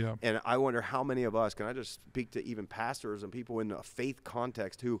 Yep. Yeah. And I wonder how many of us, can I just speak to even pastors and people in a faith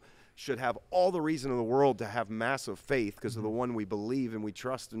context who should have all the reason in the world to have massive faith because of the one we believe and we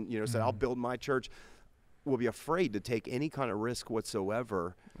trust, and say, I'll build my church, will be afraid to take any kind of risk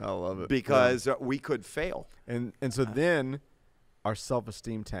whatsoever. I love it. Because we could fail. And so then our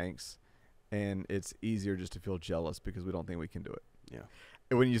self-esteem tanks, and it's easier just to feel jealous because we don't think we can do it. Yeah.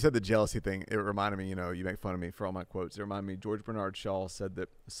 And when you said the jealousy thing, it reminded me, you make fun of me for all my quotes. It reminded me, George Bernard Shaw said that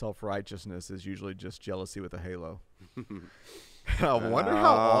self-righteousness is usually just jealousy with a halo. I wonder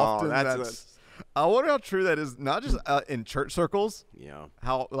how often I wonder how true that is, not just in church circles. Yeah.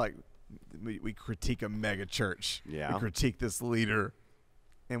 How, like, we critique a mega church. Yeah. We critique this leader.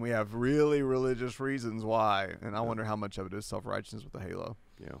 And we have really religious reasons why. And I wonder how much of it is self-righteousness with a halo.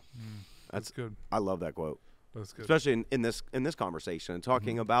 Yeah. That's good. I love that quote. That's good. Especially in this conversation and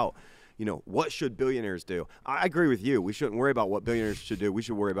talking about, what should billionaires do? I agree with you. We shouldn't worry about what billionaires should do. We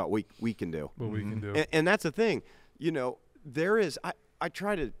should worry about what we can do. What we can do. And that's the thing. There is I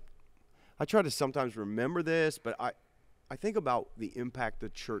try to sometimes remember this, but I think about the impact the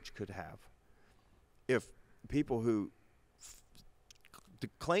church could have if people who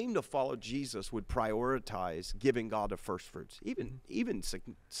claim to follow Jesus would prioritize giving God the first fruits, even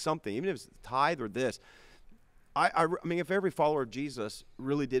something, even if it's tithe or this. I mean, if every follower of Jesus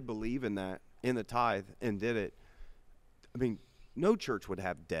really did believe in that, in the tithe, and did it, I mean, no church would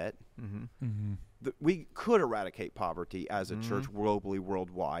have debt. We could eradicate poverty as a church globally,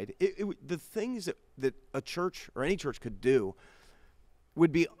 worldwide. The things that a church or any church could do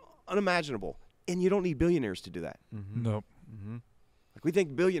would be unimaginable, and you don't need billionaires to do that. Nope. Like, we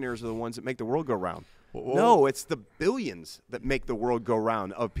think billionaires are the ones that make the world go round. Whoa. No, it's the billions that make the world go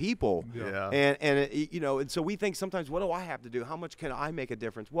round of people. Yeah. And so we think sometimes, what do I have to do? How much can I make a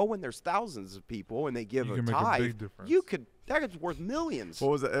difference? Well, when there's thousands of people and they give You a can make a tithe, big difference. that's worth millions.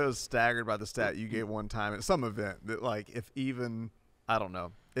 What was it? It was staggered by the stat you gave one time at some event that, like, if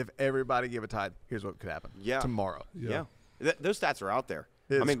everybody gave a tithe, here's what could happen. Yeah. Tomorrow. Yeah. Those stats are out there.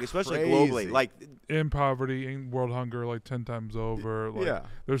 It's I mean, especially crazy. globally. Like, In poverty, in world hunger, like 10 times over. Like, Yeah.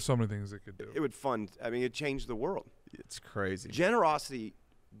 There's so many things it could do. it would it'd change the world. It's crazy. Generosity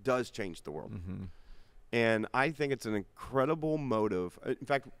does change the world. And I think it's an incredible motive. In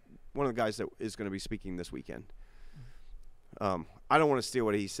fact, one of the guys that is going to be speaking this weekend, I don't want to steal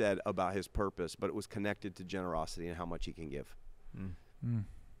what he said about his purpose, but it was connected to generosity and how much he can give.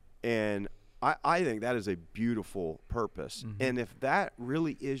 And I think that is a beautiful purpose. And if that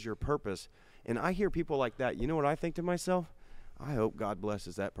really is your purpose, and I hear people like that, you know what I think to myself? I hope God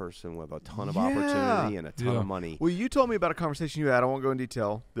blesses that person with a ton of opportunity and a ton of money. Well, you told me about a conversation you had. I won't go in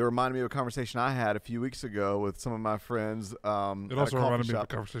detail. That reminded me of a conversation I had a few weeks ago with some of my friends. It also reminded me of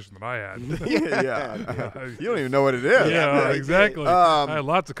the conversation that I had. yeah. You don't even know what it is. Yeah, exactly. I had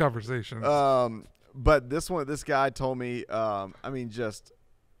lots of conversations. But this guy told me,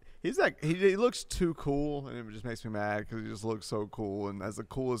 he's like, he looks too cool, and it just makes me mad because he just looks so cool and has the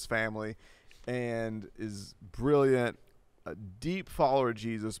coolest family and is brilliant. A deep follower of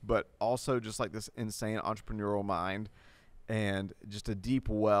Jesus, but also just like this insane entrepreneurial mind, and just a deep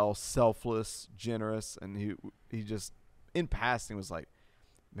well, selfless, generous, and he just in passing was like,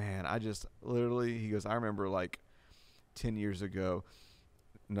 man, I just literally, he goes, I remember like 10 years ago,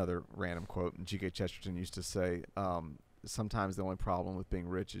 another random quote, and G.K. Chesterton used to say, sometimes the only problem with being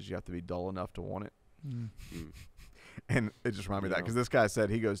rich is you have to be dull enough to want it. And it just reminded me of that because this guy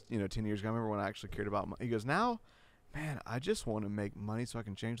said, he goes, 10 years ago, I remember when I actually cared about money. He goes, now, man, I just want to make money so I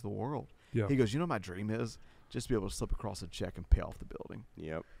can change the world. Yeah. He goes, my dream is just be able to slip across a check and pay off the building.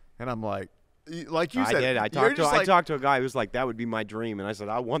 Yep. And I'm like you said. I did. I talked to a guy who was like, that would be my dream. And I said,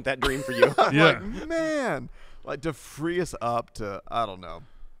 I want that dream for you. I'm like, man, like to free us up to, I don't know.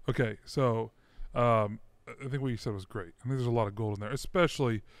 Okay, so I think what you said was great. I think there's a lot of gold in there,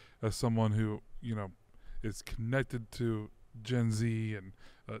 especially as someone who, is connected to Gen Z and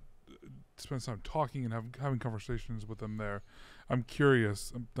spend some time talking and having conversations with them there. I'm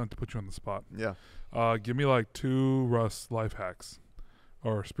curious, not to put you on the spot. Yeah. Give me like 2 Russ life hacks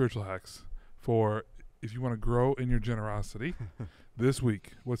or spiritual hacks for if you want to grow in your generosity this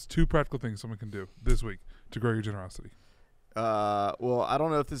week. What's 2 practical things someone can do this week to grow your generosity? Well, I don't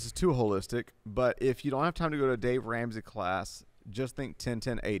know if this is too holistic, but if you don't have time to go to a Dave Ramsey class, just think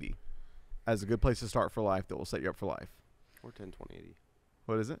 10-10-80 as a good place to start for life that will set you up for life. Or 10-20-80.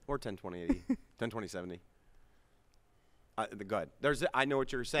 What is it? Or 10-20-80. 10-20-70. Go ahead. I know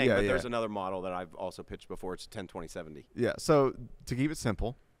what you're saying, Yeah, but yeah. there's another model that I've also pitched before. It's 10-20-70. Yeah. So to keep it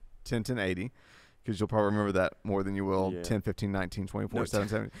simple, 10, 10, 80, because you'll probably remember that more than you will. Yeah. 10, 15, 19, 24, No, 7,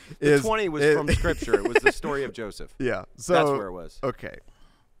 7. The 20 was from Scripture. It was the story of Joseph. Yeah. So That's where it was. Okay.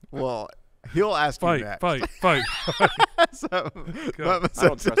 Well, he'll ask you Fight, next. fight. So, God. I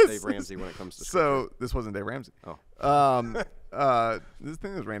don't trust Dave Ramsey when it comes to Scripture. So this wasn't Dave Ramsey. Oh. This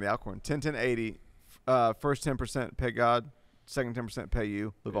thing was Randy Alcorn. 10, 10, 80. First 10% pay God. Second 10% pay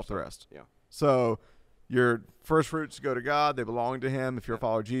you. Live off the rest. Yeah. So your first fruits go to God. They belong to Him. If you're a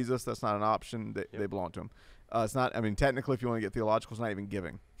follower of Jesus, that's not an option. They belong to Him. It's not. I mean, technically, if you want to get theological, it's not even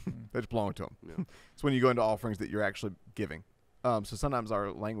giving. They just belong to Him. Yeah. It's when you go into offerings that you're actually giving. So sometimes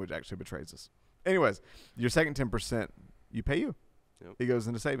our language actually betrays us. Anyways, your second 10%, you pay you. Yep. It goes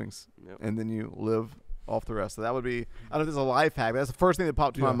into savings, Yep. and then you live off the rest. So that would be. I don't know if there's a life hack. That's the first thing that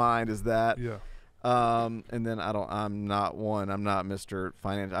popped to my mind. Is that. Yeah. And then I'm not Mr.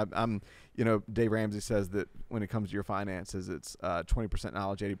 Finance. I'm Dave Ramsey says that when it comes to your finances, it's 20%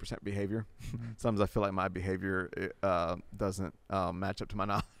 knowledge, 80% behavior. Sometimes I feel like my behavior doesn't match up to my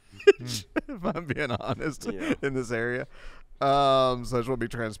knowledge, if I'm being honest, in this area. So I just want to be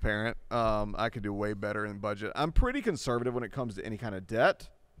transparent. I could do way better in budget. I'm pretty conservative when it comes to any kind of debt.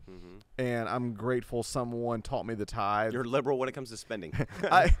 And I'm grateful someone taught me the tithe. You're liberal when it comes to spending.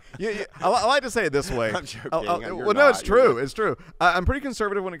 I like to say it this way. I'm joking. Well, no, it's true. It's true. I'm pretty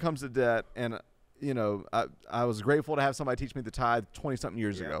conservative when it comes to debt, and I was grateful to have somebody teach me the tithe 20-something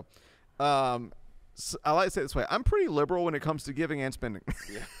years ago. So I like to say it this way. I'm pretty liberal when it comes to giving and spending.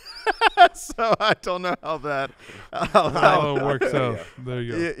 So I don't know how that How it works out. There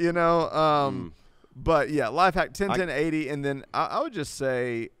you go. But yeah, life hack 10, 10, 80, and then I would just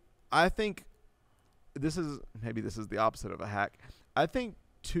say, I think this is the opposite of a hack. I think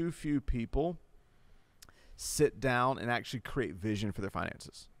too few people sit down and actually create vision for their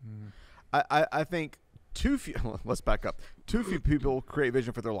finances. I think too few. Let's back up. Too few people create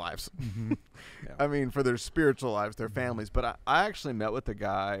vision for their lives. I mean, for their spiritual lives, their families. But I actually met with a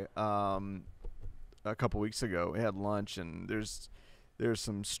guy a couple weeks ago. We had lunch, and there's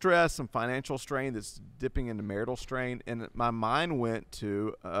some stress, some financial strain that's dipping into marital strain, and my mind went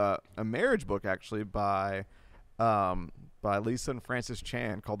to a marriage book actually by Lisa and Francis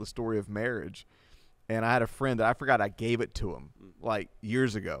Chan called The Story of Marriage. And I had a friend that I forgot I gave it to him like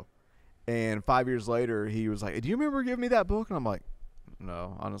years ago, and 5 years later he was like, "Do you remember giving me that book?" And I'm like,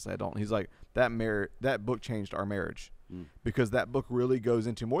 "No, honestly, I don't." He's like, "That book changed our marriage because that book really goes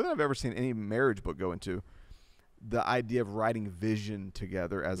into more than I've ever seen any marriage book go into." The idea of writing vision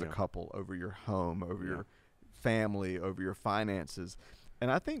together as a couple over your home, over your family, over your finances.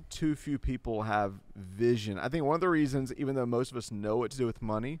 And I think too few people have vision. I think one of the reasons, even though most of us know what to do with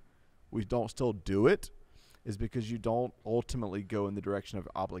money, we don't still do it, is because you don't ultimately go in the direction of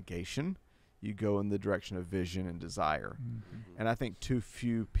obligation. You go in the direction of vision and desire. And I think too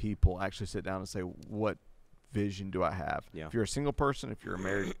few people actually sit down and say, what vision do I have? Yeah. If you're a single person, if you're a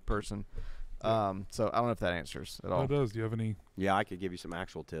married person, so I don't know if that answers at all. It does. Do you have any? Yeah, I could give you some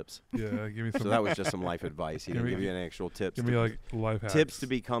actual tips. Yeah, give me some. So that was just some life advice. He didn't give you any actual tips. Give me like life hacks. Tips to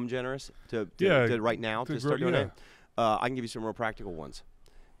become generous. To right now to start doing it. I can give you some more practical ones.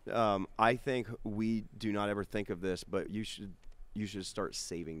 I think we do not ever think of this, but you should start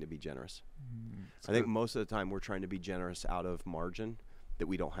saving to be generous. I think most of the time we're trying to be generous out of margin that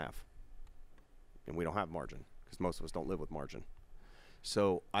we don't have, and we don't have margin because most of us don't live with margin.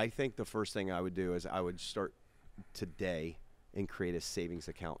 So I think the first thing I would do is I would start today and create a savings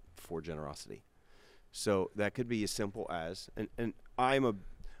account for generosity. So that could be as simple as, and I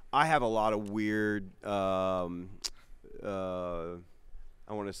have a lot of weird, I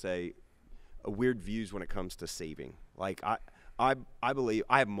want to say, weird views when it comes to saving. Like I believe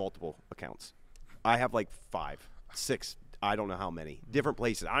I have multiple accounts. I have like 5, 6, I don't know how many different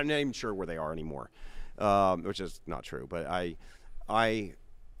places. I'm not even sure where they are anymore, which is not true. But I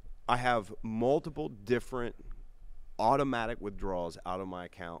have multiple different automatic withdrawals out of my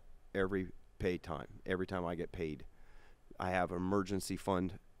account every time I get paid. I have emergency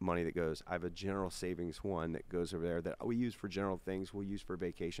fund money that goes. I have a general savings one that goes over there that we use for general things. We'll use for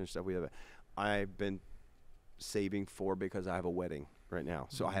vacation stuff. I've been saving for because I have a wedding right now.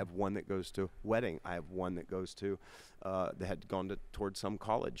 So I have one that goes to wedding. I have one that goes to that had gone towards some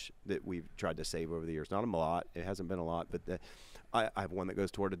college that we've tried to save over the years. Not a lot. It hasn't been a lot, but I have one that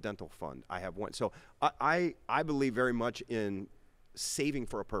goes toward a dental fund. I have one. So I believe very much in saving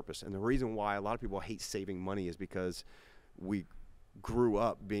for a purpose. And the reason why a lot of people hate saving money is because we grew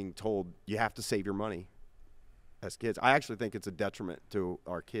up being told you have to save your money as kids. I actually think it's a detriment to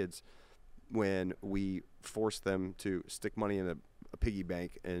our kids when we force them to stick money in a piggy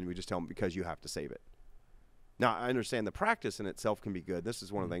bank and we just tell them because you have to save it. Now, I understand the practice in itself can be good. This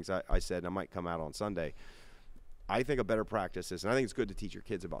is one of the things I said, and I might come out on Sunday. I think a better practice is, and I think it's good to teach your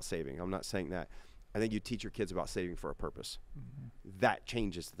kids about saving. I'm not saying that. I think you teach your kids about saving for a purpose. That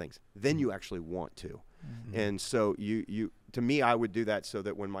changes things. Then you actually want to. And so you to me, I would do that so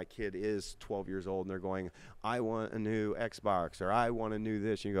that when my kid is 12 years old and they're going, I want a new Xbox or I want a new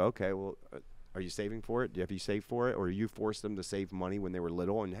this, you go, okay, well, are you saving for it? Have you saved for it? Or you forced them to save money when they were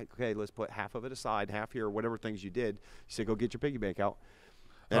little and, okay, let's put half of it aside, half here, whatever things you did. You say, go get your piggy bank out.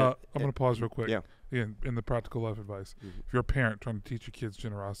 I'm going to pause real quick. Yeah. In the practical life advice, if you're a parent trying to teach your kids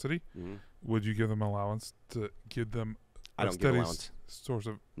generosity, would you give them allowance to give them I a don't give steady allowance. source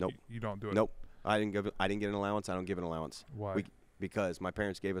of? Nope. You don't do it. Nope. I didn't get an allowance. I don't give an allowance. Why? Because my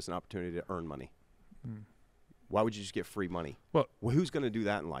parents gave us an opportunity to earn money. Why would you just get free money? Well, who's going to do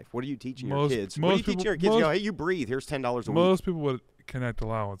that in life? What are you teaching your most- kids? most What are you teaching people- your kids? You most- go, hey, you breathe. Here's $10 a week. Most people would connect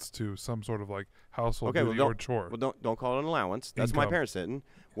allowance to some sort of like household Okay, well, duty or chore. Well, don't call it an allowance. That's my Income. parents didn't.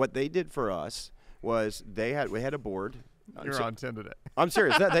 What they did for us was we had a board. You're on 10 today. I'm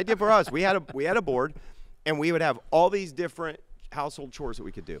serious. That they did for us. We had a board, and we would have all these different household chores that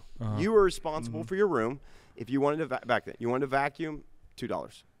we could do. You were responsible for your room. If you wanted to back then, you wanted to vacuum,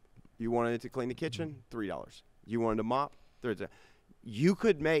 $2. You wanted to clean the kitchen, $3. You wanted to mop, $3. You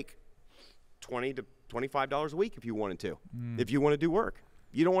could make $20 to $25 a week if you wanted to. If you want to do work,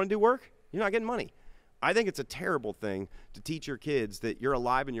 you don't want to do work, you're not getting money. I think it's a terrible thing to teach your kids that you're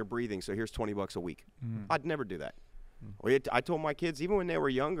alive and you're breathing, so here's $20 a week. I'd never do that. I told my kids, even when they were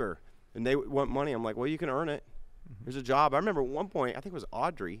younger and they want money, I'm like, well, you can earn it. There's a job. I remember at one point, I think it was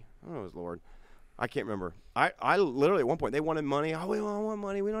Audrey. I don't know if it was Lord. I can't remember. I literally at one point, they wanted money. Oh, we don't want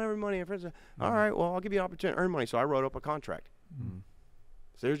money. We don't have any money. All right, well, I'll give you an opportunity to earn money. So I wrote up a contract.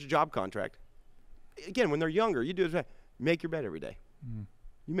 So there's your job contract. Again, when they're younger, you do this. Make your bed every day.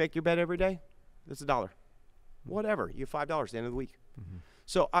 You make your bed every day, that's $1. Whatever. You have $5 at the end of the week.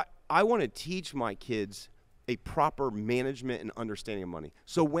 So I want to teach my kids a proper management and understanding of money.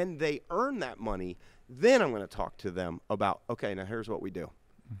 So when they earn that money, then I'm going to talk to them about, okay, now here's what we do.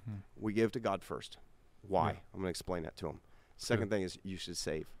 We give to God first. Why? Yeah. I'm going to explain that to them. Second thing is you should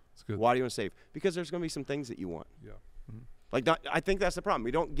save. It's good. Why do you want to save? Because there's going to be some things that you want. Yeah. I think that's the problem.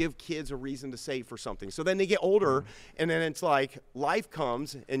 We don't give kids a reason to save for something. So then they get older, and then it's like life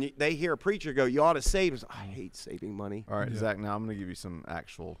comes, and they hear a preacher go, you ought to save. It's, I hate saving money. All right, Zach, now I'm going to give you some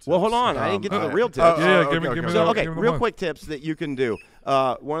actual tips. Well, hold on. I didn't get to the real tips. Give me So, the- okay, give me the real one. quick tips that you can do.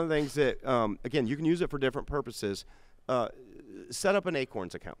 One of the things that, again, you can use it for different purposes. Set up an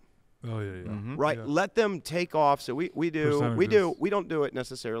Acorns account. Oh yeah. Right, Yeah. let them take off. So we don't do it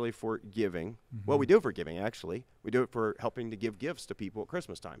necessarily for giving. Well, we do it for giving actually. We do it for helping to give gifts to people at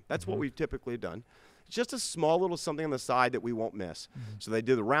Christmas time. That's what we've typically done. It's just a small little something on the side that we won't miss. So they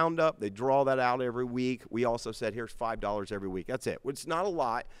do the roundup. They draw that out every week. We also said here's $5 every week. That's it. It's not a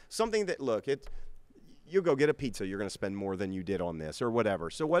lot. Something that you go get a pizza. You're going to spend more than you did on this or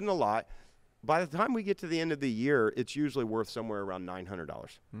whatever. So it wasn't a lot. By the time we get to the end of the year, it's usually worth somewhere around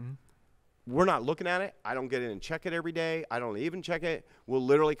 $900. We're not looking at it. I don't get in and check it every day. I don't even check it. We'll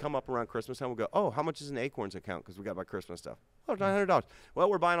literally come up around Christmas time. We'll go, oh, how much is an Acorns account? Because we got my Christmas stuff. Oh, $900. Well,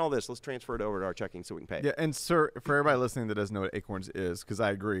 we're buying all this. Let's transfer it over to our checking so we can pay. Yeah, and sir, for everybody listening that doesn't know what Acorns is, because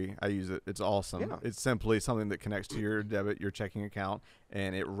I agree, I use it. It's awesome. Yeah. It's simply something that connects to your debit, your checking account,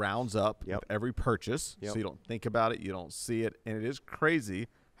 and it rounds up with every purchase, so you don't think about it, you don't see it, and it is crazy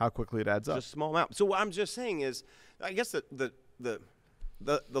how quickly it adds up. Just a small amount. So what I'm just saying is, I guess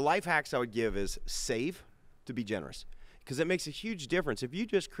the life hacks I would give is save to be generous, because it makes a huge difference. If you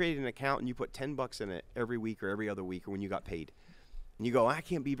just create an account and you put $10 in it every week or every other week or when you got paid, and you go, I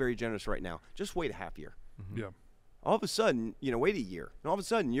can't be very generous right now, just wait a half year. Yeah. All of a sudden, wait a year, and all of a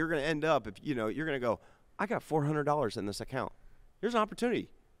sudden you're going to end up, you're going to go, I got $400 in this account. Here's an opportunity.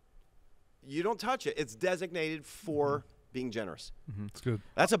 You don't touch it. It's designated for being generous. It's good.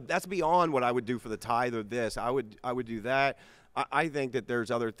 That's beyond what I would do for the tithe or this. I would do that. I think that there's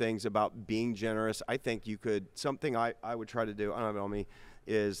other things about being generous. I think you could, something I would try to do, I don't have it on me,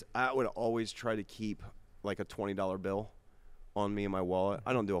 is I would always try to keep like a $20 bill on me in my wallet.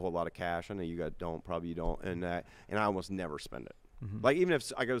 I don't do a whole lot of cash. I know you guys don't, probably you don't, and I almost never spend it. Like even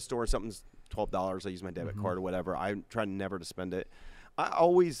if I go to the store and something's $12, I use my debit card or whatever, I try never to spend it. I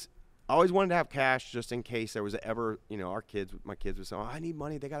always wanted to have cash just in case there was ever, my kids would say, oh, I need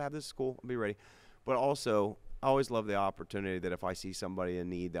money. They got to have this at school. I'll be ready. But also, I always love the opportunity that if I see somebody in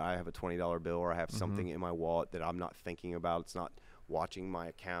need, that I have a $20 bill or I have something in my wallet that I'm not thinking about. It's not watching my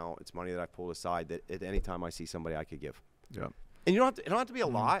account. It's money that I pulled aside that at any time I see somebody I could give. Yeah. And you don't have to, it don't have to be a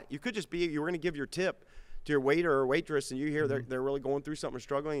lot. You could just be, you were going to give your tip to your waiter or waitress, and you hear they're really going through something,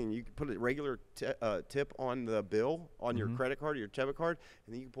 struggling, and you can put a regular tip on the bill on your credit card or your debit card,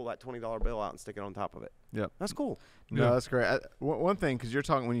 and then you can pull that $20 bill out and stick it on top of it. Yep. That's cool. No, that's great. One thing, because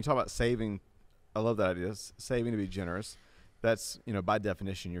when you talk about saving, I love that idea. Saving to be generous. That's, by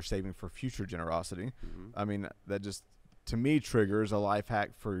definition, you're saving for future generosity. I mean, that just, to me, triggers a life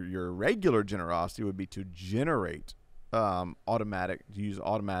hack for your regular generosity would be to generate automatic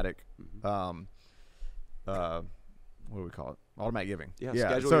what do we call it? Automatic giving. Yeah.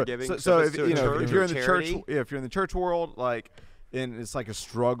 Schedule your giving. So if, if you're in the charity. church, if you're in the church world, and it's like a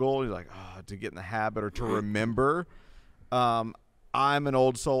struggle, you're like, to get in the habit or to remember. I'm an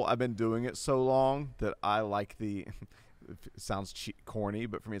old soul. I've been doing it so long that I like it sounds corny,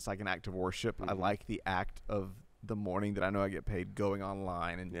 but for me, it's like an act of worship. I like the act of the morning that I know I get paid going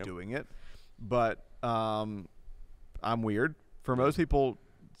online and doing it. But I'm weird. For most people,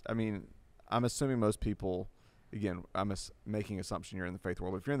 I mean, I'm assuming most people, again, I'm making assumption you're in the faith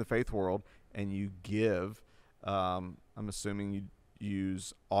world. But if you're in the faith world and you give, I'm assuming you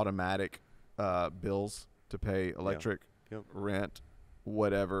use automatic bills to pay electric, rent,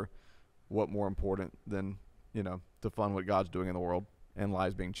 whatever. What more important than, to fund what God's doing in the world and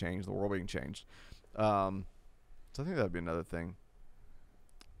lives being changed, the world being changed. So I think that would be another thing.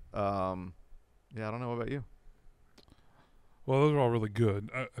 I don't know. What about you? Well, those are all really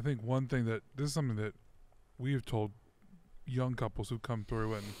good. I think one thing this is something that we have told young couples who come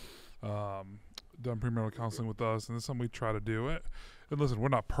through and done premarital counseling with us, and this is something we try to do. And listen, we're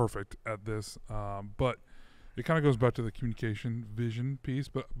not perfect at this, but it kind of goes back to the communication vision piece.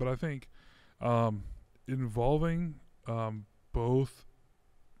 But I think involving both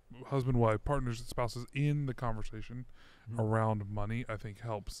husband, wife, partners, and spouses in the conversation around money, I think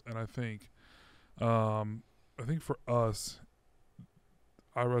helps. And I think for us,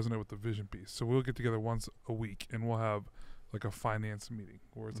 I resonate with the vision piece. So we'll get together once a week and we'll have like a finance meeting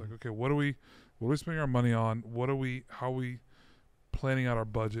where it's like, okay, what are we spending our money on? How are we planning out our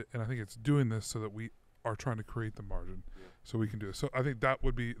budget? And I think it's doing this so that we are trying to create the margin so we can do it. So I think that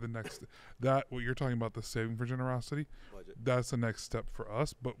would be the next, what you're talking about, the saving for generosity, budget. That's the next step for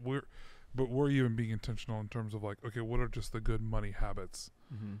us. But we're even being intentional in terms of like, okay, what are just the good money habits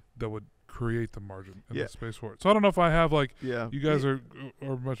that would create the margin in the space for it. So I don't know if I have you guys are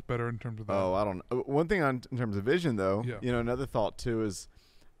much better in terms of that. Oh, I don't know. One thing in terms of vision though, another thought too is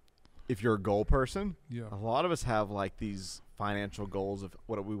if you're a goal person, a lot of us have like these financial goals of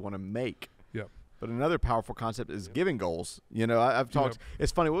what we want to make. Yeah. But another powerful concept is giving goals. I've talked,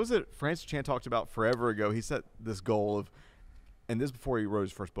 it's funny, what was it Francis Chan talked about forever ago? He set this goal of, and this before he wrote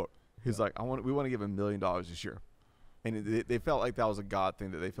his first book. He's like, we want to give $1 million this year. And they felt like that was a God thing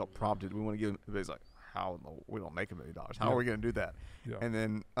that they felt prompted. We want to give him. He's like, we don't make $1 million. How are we going to do that? Yeah. And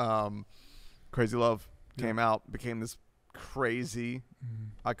then Crazy Love came out, became this crazy,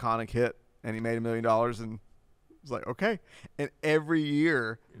 iconic hit, and he made $1 million. And it was like, okay. And every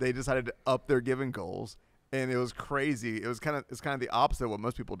year they decided to up their giving goals, and it was crazy. It's kind of the opposite of what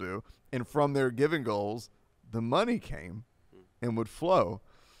most people do. And from their giving goals, the money came and would flow.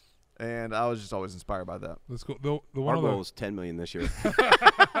 And I was just always inspired by that. Let's go. The one Our goal was $10 million this year.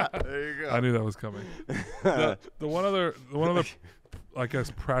 There you go. I knew that was coming. the one other, I guess,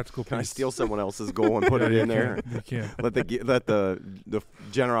 practical piece. Can I steal someone else's goal and put it in there? You can. Let the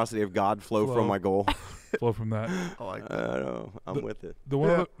generosity of God flow from my goal. Flow from that. I like that. I know. I'm with it. The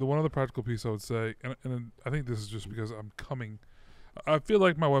one other practical piece I would say, and I think this is just because I feel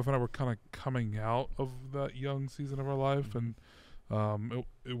like my wife and I were kind of coming out of that young season of our life, and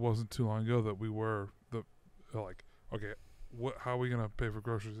it wasn't too long ago that we were okay, how are we gonna pay for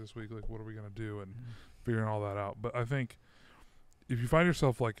groceries this week? Like, what are we gonna do? And figuring all that out. But I think if you find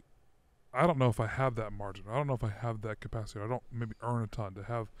yourself like, I don't know if I have that margin. I don't know if I have that capacity. I don't maybe earn a ton to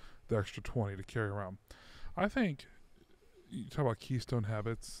have the extra 20 to carry around. I think you talk about keystone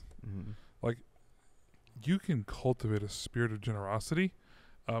habits. Like, you can cultivate a spirit of generosity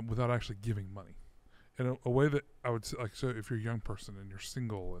without actually giving money. In a way that I would say, like, so if you're a young person and you're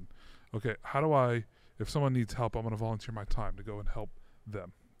single and, okay, how do if someone needs help, I'm going to volunteer my time to go and help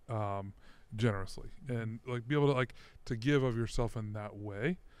them generously. And, like, be able to, to give of yourself in that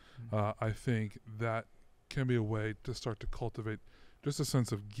way. I think that can be a way to start to cultivate just a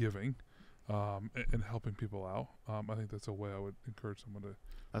sense of giving and helping people out. I think that's a way I would encourage someone to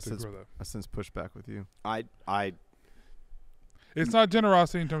grow that. I sense pushback with you. It's not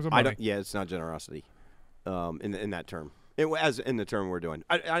generosity in terms of money. It's not generosity in that term. As in the term we're doing.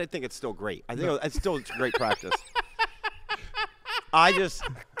 I think it's still great. I think it's still great practice. I just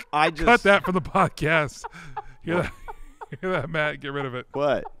cut that from the podcast. Hear that, Matt? Get rid of it.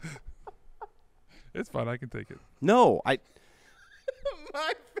 What? It's fine. I can take it. No,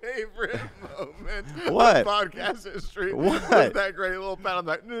 My favorite moment What? of podcast history What? was that great little pat on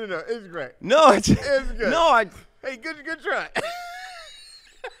the back. No, it's great. no, It's good. no. Hey, good try.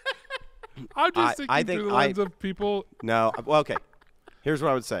 I'm just I thinking think through the lens of people. No. Well, okay. Here's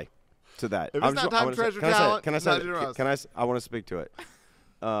what I would say to that. If I it's was- not I time, wanna say- treasure, can I say it? talent, Can I it's say not it? generosity. Can I want to speak to it.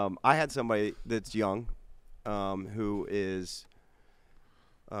 I had somebody that's young, who is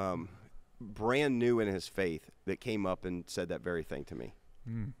brand new in his faith that came up and said that very thing to me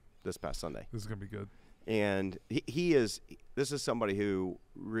this past Sunday. This is gonna be good. And this is somebody who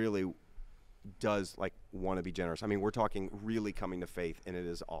really does like want to be generous. I mean, we're talking really coming to faith, and it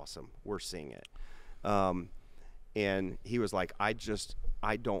is awesome. We're seeing it. And he was like, I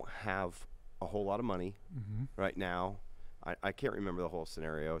don't have a whole lot of money right now. I can't remember the whole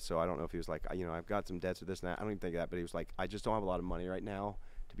scenario, so I don't know if he was like, I've got some debts or this and that. I don't even think of that, but he was like, I just don't have a lot of money right now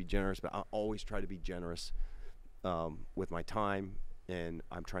to be generous, but I always try to be generous with my time, and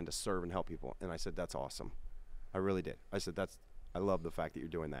I'm trying to serve and help people. And I said, that's awesome. I really did. I said, I love the fact that you're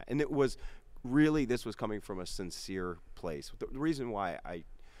doing that. And it was really, this was coming from a sincere place. The reason why I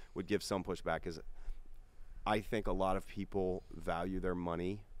would give some pushback is I think a lot of people value their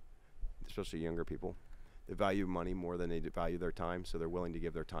money, especially younger people. They value money more than they value their time, so they're willing to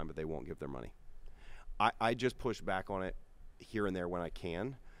give their time, but they won't give their money. I just push back on it here and there when I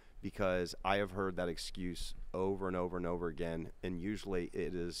can, because I have heard that excuse over and over and over again, and usually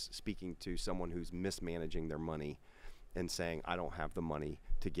it is speaking to someone who's mismanaging their money and saying, I don't have the money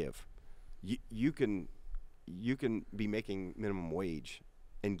to give. You can be making minimum wage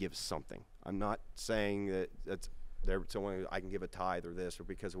and give something. I'm not saying that that's someone I can give a tithe or this or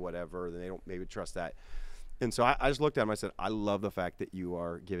because of whatever, then they don't maybe trust that. And so I just looked at him. I said, I love the fact that you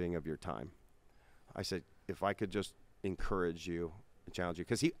are giving of your time. I said, if I could just encourage you and challenge you,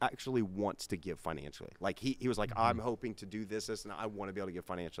 because he actually wants to give financially. Like he was like, I'm hoping to do this, and I want to be able to give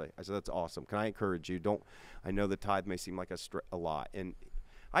financially. I said, that's awesome. Can I encourage you? I know the tithe may seem like a lot, and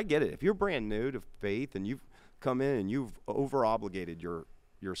I get it. If you're brand new to faith and you've come in and you've over-obligated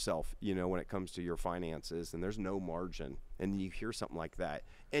yourself, when it comes to your finances, and there's no margin, and you hear something like that,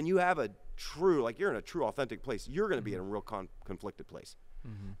 and you have you're in a true, authentic place, you're going to be in a real conflicted place.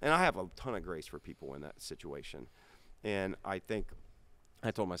 And I have a ton of grace for people in that situation. And I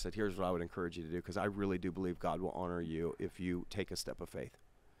told him, I said, here's what I would encourage you to do, because I really do believe God will honor you if you take a step of faith.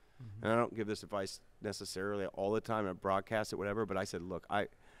 And I don't give this advice necessarily all the time, I broadcast it, whatever, but I said, look,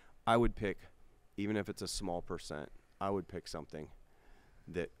 I would pick, even if it's a small percent, I would pick something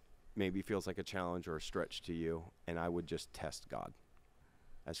that maybe feels like a challenge or a stretch to you, and I would just test God,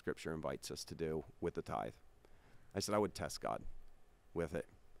 as Scripture invites us to do with the tithe. I said I would test God with it.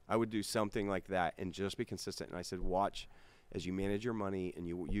 I would do something like that and just be consistent. And I said, watch as you manage your money and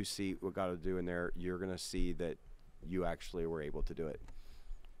you see what God will do in there, you're going to see that you actually were able to do it.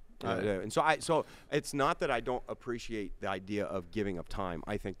 And so it's not that I don't appreciate the idea of giving up time.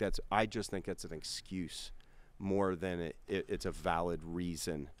 I just think it's an excuse more than it's a valid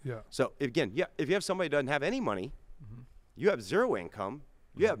reason. Yeah. So again, if you have somebody who doesn't have any money, you have zero income,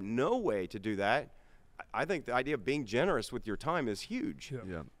 you have no way to do that. I think the idea of being generous with your time is huge.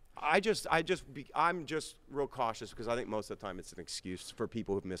 Yeah. I'm just real cautious because I think most of the time it's an excuse for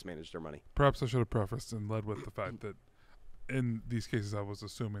people who've mismanaged their money. Perhaps I should have prefaced and led with the fact that in these cases I was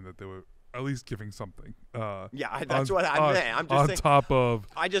assuming that they were at least giving something. That's what I meant. I'm just on saying, top of.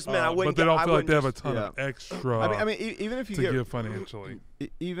 I just meant I wouldn't. But they don't I feel like they have a wouldn't ton of extra. I mean, even if you to give financially.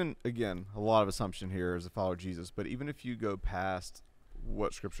 Even again, a lot of assumption here as a follower of Jesus. But even if you go past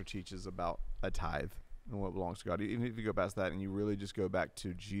what Scripture teaches about a tithe and what belongs to God, even if you go past that and you really just go back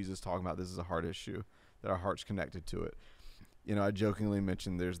to Jesus talking about this is a heart issue, that our heart's connected to it. I jokingly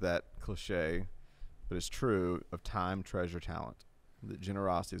mentioned there's that cliche, but it's true, of time, treasure, talent. That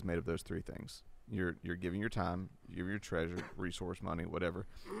generosity is made of those three things. You're giving your time, you give your treasure, resource, money, whatever,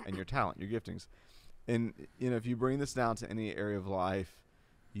 and your talent, your giftings. And if you bring this down to any area of life,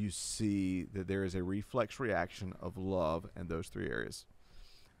 you see that there is a reflex reaction of love in those three areas.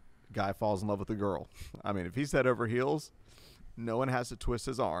 Guy falls in love with a girl. I mean, if he's head over heels, no one has to twist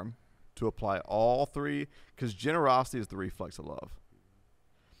his arm to apply all three, because generosity is the reflex of love.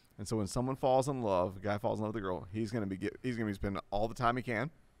 And so when someone falls in love, a guy falls in love with a girl, he's gonna be spending all the time he can.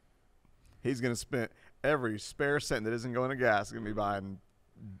 He's gonna spend every spare cent that isn't going to gas. He's gonna be buying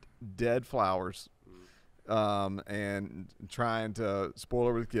dead flowers, and trying to spoil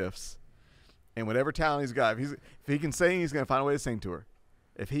her with gifts. And whatever talent he's got, if he can sing, he's gonna find a way to sing to her.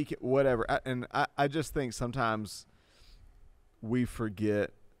 If he can, whatever. I just think sometimes we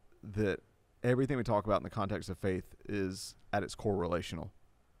forget that everything we talk about in the context of faith is at its core relational.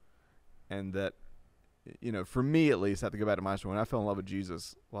 And that, for me at least, I have to go back to my story. When I fell in love with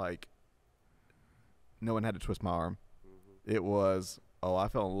Jesus, like, no one had to twist my arm. Mm-hmm. It was, I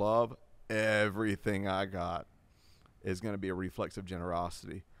fell in love. Everything I got is going to be a reflex of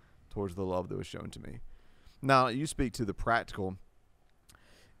generosity towards the love that was shown to me. Now, you speak to the practical.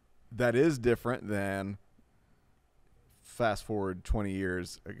 That is different than fast forward 20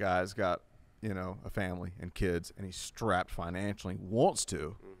 years, a guy's got, a family and kids, and he's strapped financially, wants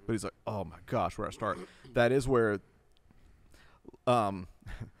to, but he's like, oh my gosh, where do I start? That is where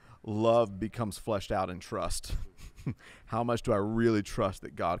love becomes fleshed out in trust. How much do I really trust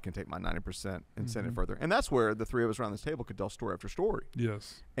that God can take my 90% and send it further? And that's where the three of us around this table could tell story after story.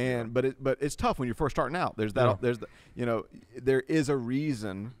 Yes. And but it's tough when you're first starting out. There's that. Yeah. There is a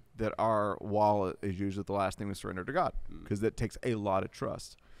reason that our wallet is usually the last thing we surrender to God, because that takes a lot of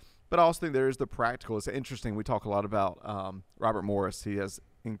trust. But I also think there is the practical. It's interesting. We talk a lot about Robert Morris. He has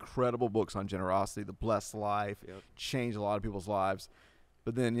incredible books on generosity, The Blessed Life, changed a lot of people's lives.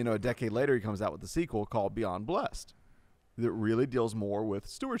 But then, a decade later, he comes out with the sequel called Beyond Blessed that really deals more with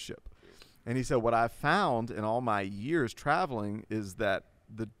stewardship. And he said, what I've found in all my years traveling is that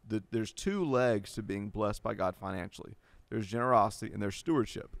there's two legs to being blessed by God financially. There's generosity and there's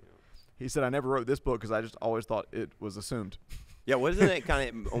stewardship. He said, I never wrote this book because I just always thought it was assumed. Yeah, wasn't it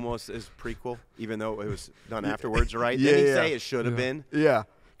kind of almost as prequel, even though it was done afterwards, right? Didn't he say it should have been? Yeah,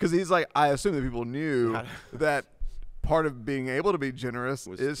 because he's like, I assume that people knew that part of being able to be generous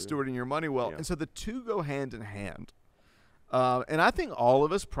is stewarding your money well. Yeah. And so the two go hand in hand. And I think all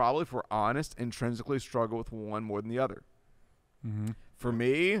of us probably, if we're honest, intrinsically struggle with one more than the other. Mm-hmm. For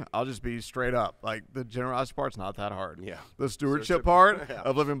me, I'll just be straight up. Like, the generosity part's not that hard. Yeah. The stewardship part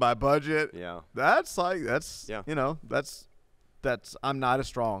of living by budget, that's I'm not as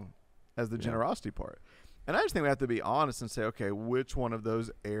strong as the generosity part. And I just think we have to be honest and say, okay, which one of those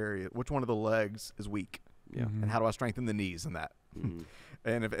areas, which one of the legs is weak? Yeah. Mm-hmm. And how do I strengthen the knees in that? Mm-hmm.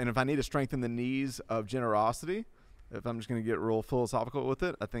 and if I need to strengthen the knees of generosity, if I'm just going to get real philosophical with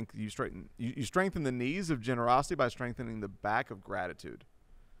it, I think you strengthen the knees of generosity by strengthening the back of gratitude.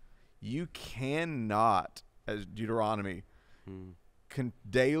 You cannot, as Deuteronomy,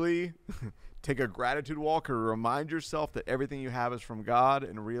 daily take a gratitude walk or remind yourself that everything you have is from God,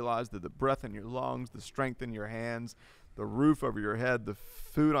 and realize that the breath in your lungs, the strength in your hands, the roof over your head, the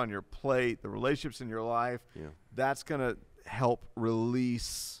food on your plate, the relationships in your life, that's going to help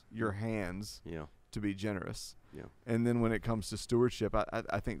release your hands to be generous. Yeah. And then when it comes to stewardship,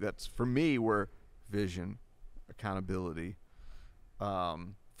 I think that's, for me, where vision, accountability,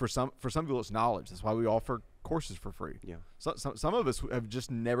 for some people it's knowledge. That's why we offer courses for free. Yeah. So some of us have just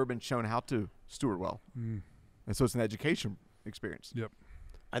never been shown how to steward well. And so it's an education experience. Yep.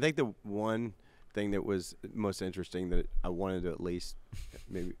 I think the one thing that was most interesting that I wanted to at least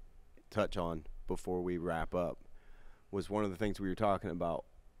maybe touch on before we wrap up was one of the things we were talking about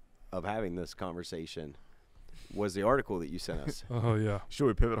of having this conversation was the article that you sent us. Oh, yeah. Should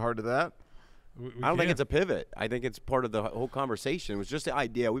we pivot hard to that? I don't think it's a pivot. I think it's part of the whole conversation. It was just the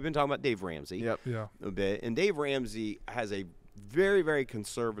idea. We've been talking about Dave Ramsey a bit, and Dave Ramsey has a very, very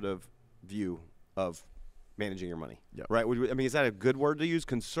conservative view of managing your money, right? I mean, is that a good word to use,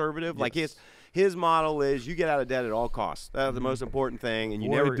 conservative? Yes. Like his model is you get out of debt at all costs. That's the most important thing. And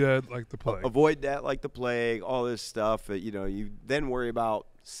avoid debt like the plague. Avoid debt like the plague, all this stuff. You then worry about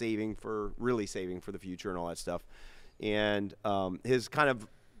saving for the future and all that stuff. And his kind of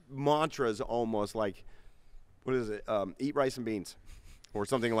mantra is almost like, what is it? Eat rice and beans or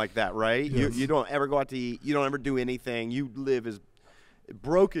something like that, right? Yes. You don't ever go out to eat. You don't ever do anything. You live as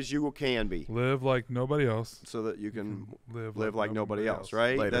broke as you can be. Live like nobody else. So that you can live like nobody else,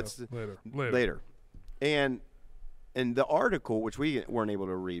 right? Later. That's later. And the article, which we weren't able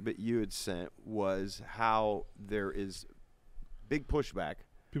to read, but you had sent, was how there is big pushback.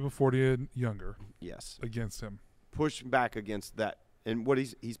 People 40 and younger. Yes. Against him. Push back against that. And what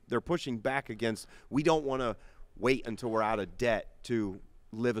they're pushing back against, we don't want to wait until we're out of debt to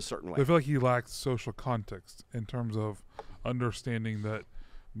live a certain way. I feel like he lacks social context in terms of understanding that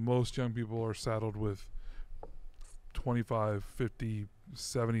most young people are saddled with $25,000, $50,000,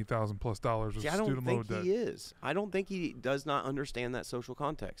 $70,000 plus dollars of student loan debt. I don't think he is. I don't think he does not understand that social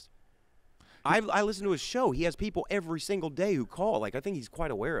context. I listen to his show. He has people every single day who call. Like, I think he's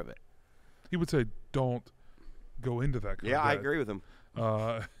quite aware of it. He would say, don't go into that kind of debt. I agree with him.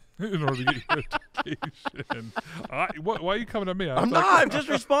 In order to get your education. Why are you coming at me? I'm just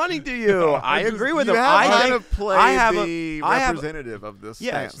responding to you. I agree with him. I kind of play the representative of this.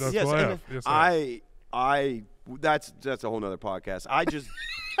 Yes, that's yes. That's a whole nother podcast.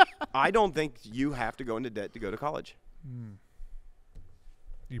 I don't think you have to go into debt to go to college.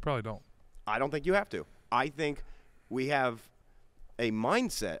 You probably don't. I don't think you have to. I think we have a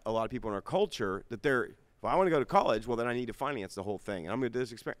mindset, a lot of people in our culture, that if I want to go to college, well, then I need to finance the whole thing. And I'm going to do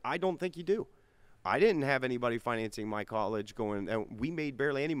this experiment. I don't think you do. I didn't have anybody financing my college and we made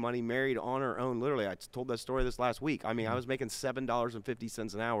barely any money, married on our own. Literally, I told that story this last week. I mean, I was making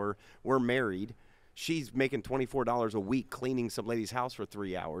 $7.50 an hour. We're married. She's making $24 a week cleaning some lady's house for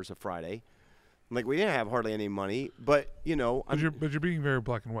 3 hours a Friday. Like, we didn't have hardly any money, but, you know. But you're being very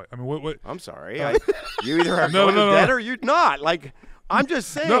black and white. I mean, what? I'm sorry. You either are going to debt or you're not. Like, I'm just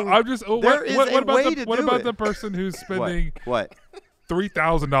saying. No, I'm just. There is a way to do it. What about the person who's spending what?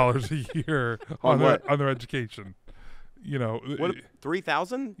 $3,000 a year on their education? You know, what,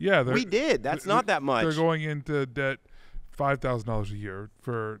 3,000? Yeah, we did. That's not that much. They're going into debt $5,000 a year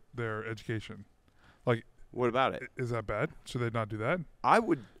for their education. Like, what about it? Is that bad? Should they not do that? I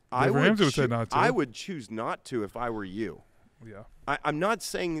would say not to. I would choose not to if I were you. Yeah. I'm not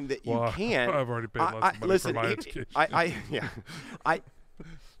saying that you can't. I've already paid lots of money for my education. I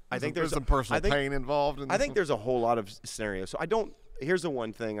think there's some personal pain involved. I think there's a whole lot of scenarios. So here's the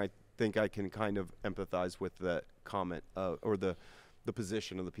one thing I think I can kind of empathize with the comment or the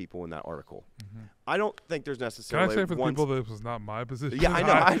position of the people in that article. Mm-hmm. I don't think there's necessarily. Can I say for the people that this was not my position? Yeah, I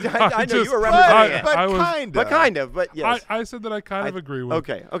know. I know you were representing it. But kind of. But yes. I said that I kind of agree with.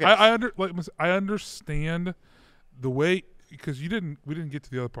 Okay. I understand the way, because we didn't get to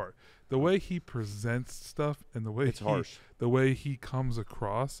the other part. The way he presents stuff and the way he comes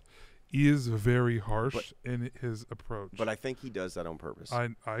across is very harsh in his approach. But I think he does that on purpose. I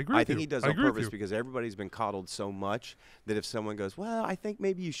agree. I think he does it on purpose because everybody's been coddled so much that if someone goes, well, I think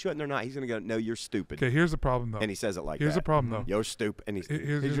maybe you shouldn't or not, he's going to go, no, you're stupid. Okay, here's the problem, though. And he says it like here's that. the problem, though. You're stupid. And he's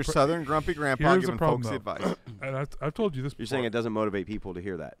your southern grumpy grandpa giving folks the advice. And I've told you this before. You're saying it doesn't motivate people to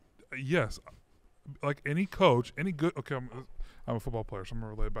hear that? Yes. Like any coach, any good – okay, I'm a football player, so I'm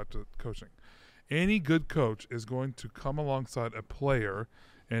going to relate back to coaching. Any good coach is going to come alongside a player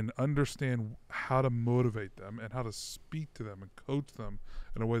and understand how to motivate them and how to speak to them and coach them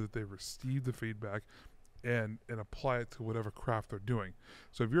in a way that they receive the feedback and apply it to whatever craft they're doing.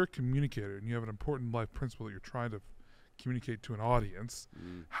 So if you're a communicator and you have an important life principle that you're trying to communicate to an audience,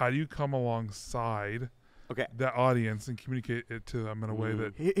 how do you come alongside that audience and communicate it to them in a way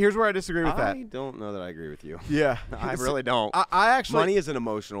that... Here's where I disagree with that. I don't know that I agree with you. Yeah. I really don't. I actually... Money is an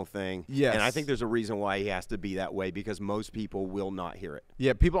emotional thing. Yes. And I think there's a reason why he has to be that way because most people will not hear it.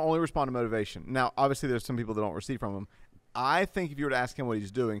 Yeah, people only respond to motivation. Now, obviously, there's some people that don't receive from him. I think if you were to ask him what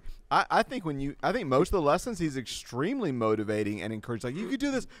he's doing, I think most of the lessons he's extremely motivating and encouraging. Like, you could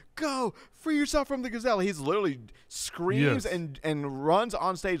do this. Go free yourself from the gazelle. He's literally screams and runs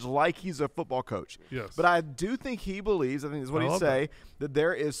on stage like he's a football coach. Yes. But I do think he believes, I think is what he'd say, that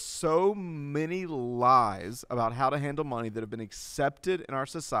there is so many lies about how to handle money that have been accepted in our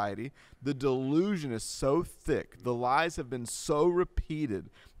society. The delusion is so thick. The lies have been so repeated.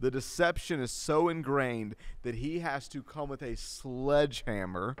 The deception is so ingrained that he has to come with a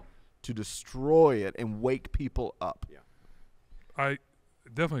sledgehammer to destroy it and wake people up. Yeah. I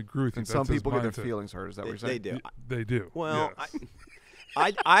definitely agree with you. And some people get their feelings hurt. Is that what you're saying? They do. They do. Well,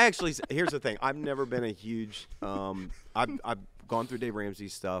 yes. I actually, here's the thing. I've never been a huge, I've gone through Dave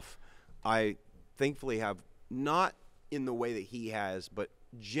Ramsey's stuff. I thankfully have not in the way that he has, but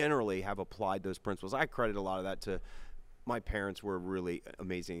generally have applied those principles. I credit a lot of that to my parents were really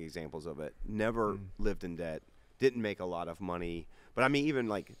amazing examples of it. Never lived in debt, didn't make a lot of money. But I mean, even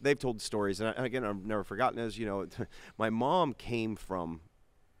like they've told stories, and again, I've never forgotten is, my mom came from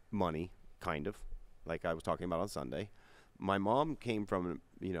money, kind of, like I was talking about on Sunday. My mom came from,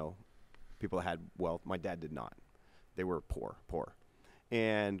 people that had wealth. My dad did not. They were poor.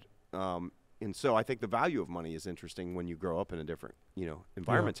 And so I think the value of money is interesting when you grow up in a different,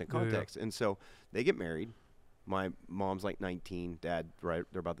 environments and contexts. And so they get married. My mom's like 19, dad, right?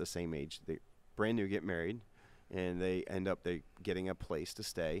 They're about the same age. They brand new get married. And they end up getting a place to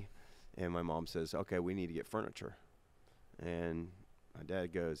stay. And my mom says, okay, we need to get furniture. And my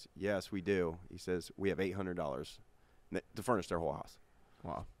dad goes, yes, we do. He says, we have $800 to furnish their whole house.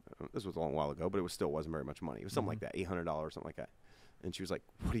 Wow. This was a long while ago, but it still wasn't very much money. It was something like that, $800, something like that. And she was like,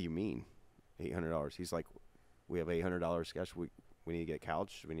 what do you mean, $800? He's like, we have $800, gosh, we need to get a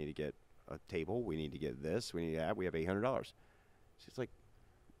couch. We need to get a table. We need to get this. We need that. We have $800. She's like,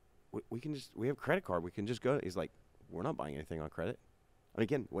 we have a credit card. We can just go. He's like, we're not buying anything on credit. And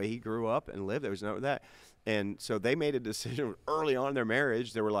again, the way he grew up and lived, there was no that. And so they made a decision early on in their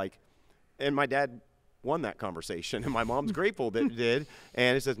marriage. They were like, and my dad won that conversation, and my mom's grateful that it did.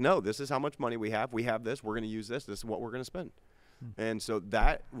 And he says, no, this is how much money we have. We have this. We're going to use this. This is what we're going to spend. And so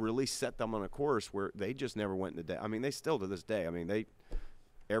that really set them on a course where they just never went into debt. I mean, they still to this day. I mean,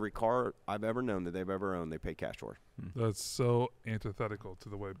 every car I've ever known that they've ever owned, they pay cash for. That's so antithetical to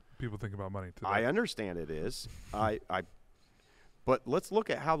the way people think about money today. I understand it is. But let's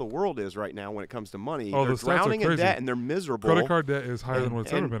look at how the world is right now when it comes to money. Oh, they're the stats are drowning in crazy. debt and they're miserable. Credit card debt is higher than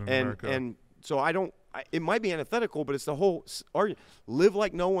what's ever been in America. And so it might be antithetical, but it's the whole argument. Live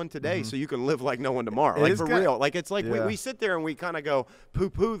like no one today so you can live like no one tomorrow. Like, for real. Like, it's like we sit there and we kind of go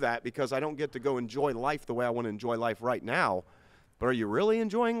poo-poo that because I don't get to go enjoy life the way I want to enjoy life right now. But are you really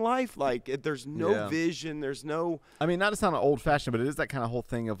enjoying life? Like, there's no vision. There's no. I mean, not to sound old-fashioned, but it is that kind of whole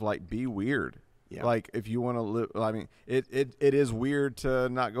thing of, like, be weird. Yeah. Like, if you want to live, I mean, it is weird to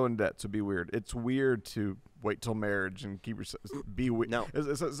not go in debt, so be weird. It's weird to wait till marriage and keep yourself, be weird. No.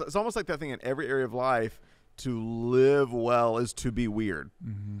 It's almost like that thing in every area of life. To live well is to be weird.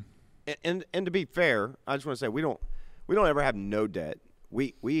 And to be fair, I just want to say we don't ever have no debt.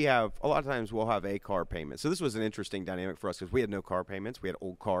 We have a lot of times we'll have a car payment. So this was an interesting dynamic for us because we had no car payments. We had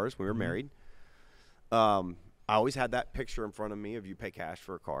old cars when we were married. I always had that picture in front of me of you pay cash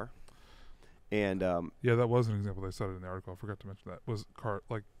for a car. And yeah, that was an example they cited in the article. I forgot to mention that. Was car,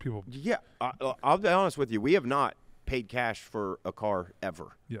 like, people. Yeah, I'll be honest with you. We have not paid cash for a car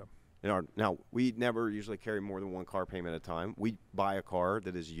ever. Yeah. Now, we never usually carry more than one car payment at a time. We buy a car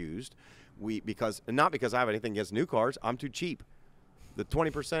that is used. Not because I have anything against new cars. I'm too cheap. The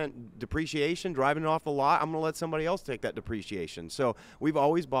 20% depreciation, driving it off the lot, I'm going to let somebody else take that depreciation. So we've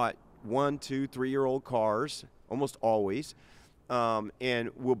always bought 1, 2, 3-year-old cars, almost always. And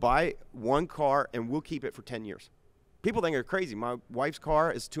we'll buy one car and we'll keep it for 10 years. People think they're crazy. My wife's car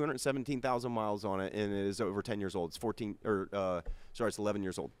is 217,000 miles on it, and it is over 10 years old. It's 11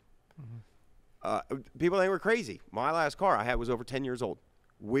 years old. People think we're crazy. My last car I had was over 10 years old.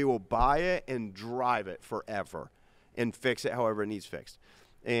 We will buy it and drive it forever and fix it however it needs fixed.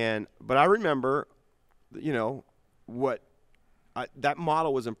 But I remember, that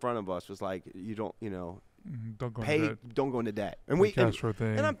model was in front of us was like, you don't, Don't go pay, into debt. don't go into debt.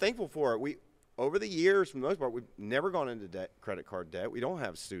 And I'm thankful for it. Over the years, for the most part, we've never gone into debt, credit card debt. We don't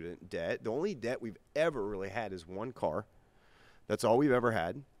have student debt. The only debt we've ever really had is one car. That's all we've ever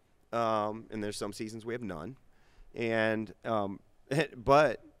had. And there's some seasons we have none.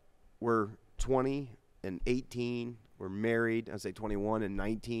 But we're 20 and 18. We're married. I'd say 21 and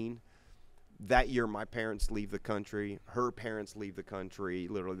 19. That year, my parents leave the country. Her parents leave the country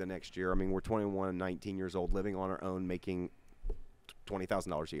literally the next year. I mean, we're 21 and 19 years old, living on our own, making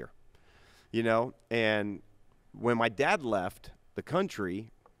 $20,000 a year. And when my dad left the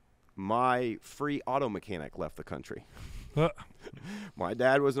country, my free auto mechanic left the country. My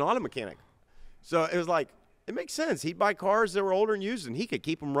dad was an auto mechanic. So it was like, it makes sense. He'd buy cars that were older and used, and he could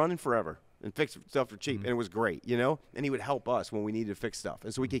keep them running forever and fix stuff for cheap. And it was great, And he would help us when we needed to fix stuff.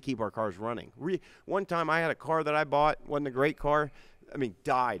 And so we could keep our cars running. One time I had a car that I bought, wasn't a great car.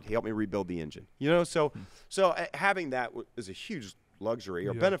 Died. He helped me rebuild the engine. So having that is a huge luxury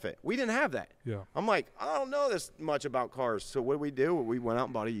or benefit. We didn't have that. Yeah. I'm like, I don't know this much about cars. So what did we do? We went out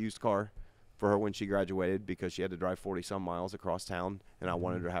and bought a used car for her when she graduated because she had to drive 40-some miles across town, and I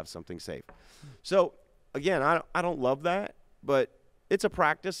wanted her to have something safe. So, again, I don't love that, but it's a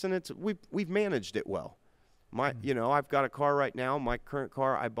practice, and we've managed it well. I've got a car right now. My current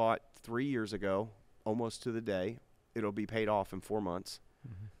car I bought 3 years ago, almost to the day. It'll be paid off in 4 months.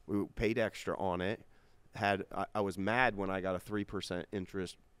 We paid extra on it. I was mad when I got a 3%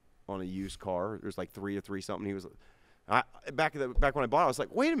 interest on a used car. There's like 3 or 3 something. Back when I bought it, I was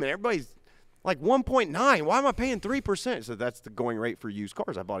like, wait a minute, everybody's like 1.9. Why am I paying 3%? So that's the going rate for used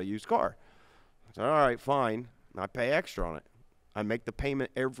cars. I bought a used car. I said, all right, fine. I pay extra on it. I make the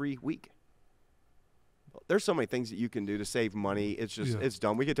payment every week. There's so many things that you can do to save money. It's just it's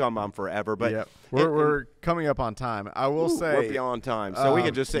dumb. We could talk about them forever, but we're coming up on time. I will say we're beyond time, so we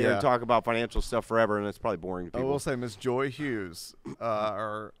could just sit here and talk about financial stuff forever, and it's probably boring to people. I will say, Miss Joy Hughes,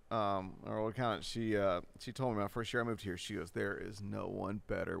 our old accountant, she told me my first year I moved here. She goes, "There is no one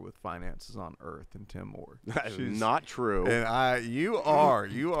better with finances on earth than Tim Moore." That is not true. And you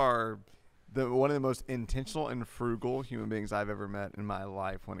are one of the most intentional and frugal human beings I've ever met in my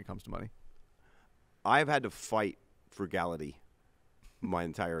life when it comes to money. I've had to fight frugality my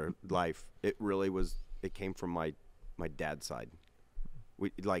entire life. It really was. It came from my dad's side.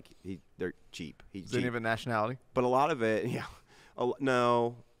 They're cheap. Is any of it nationality? But a lot of it,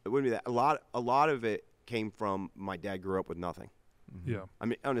 no, it wouldn't be that. A lot of it came from my dad grew up with nothing. Mm-hmm. Yeah.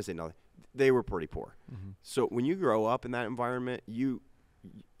 I'm going to say nothing. They were pretty poor. Mm-hmm. So when you grow up in that environment, you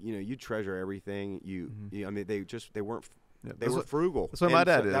treasure everything. They weren't Yeah, They were frugal. That's what my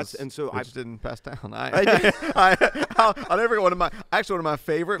dad is. So I just didn't pass down. I I'll never forget one of my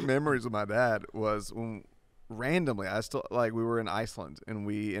favorite memories of my dad was when randomly we were in Iceland and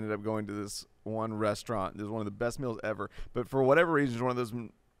we ended up going to this one restaurant. It was one of the best meals ever. But for whatever reason, it's one of those.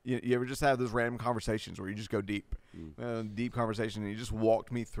 You ever just have those random conversations where you just go deep, deep conversation, and he just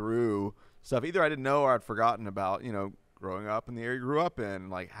walked me through stuff either I didn't know or I'd forgotten about. Growing up in the area he grew up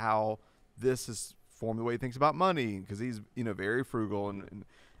in, like how this has formed the way he thinks about money, because he's very frugal and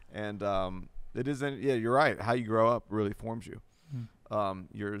it isn't. Yeah, you're right. How you grow up really forms you.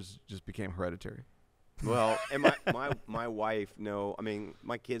 Yours just became hereditary. Well, and my wife,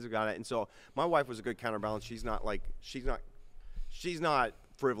 my kids have got it, and so my wife was a good counterbalance. She's not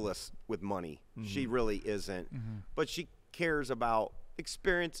frivolous with money. Mm-hmm. She really isn't, but she cares about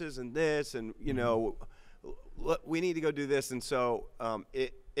experiences and this, and we need to go do this, and so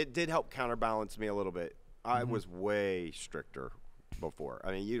it did help counterbalance me a little bit. I was way stricter before.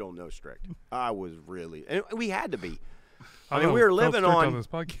 I mean, you don't know strict. I was really, and we had to be. We were living on this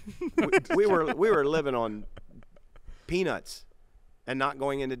podcast. we were living on peanuts and not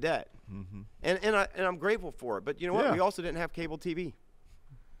going into debt. Mm-hmm. And I'm grateful for it. But you know what? We also didn't have cable TV.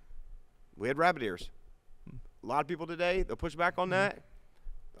 We had rabbit ears. A lot of people today, they'll push back on that.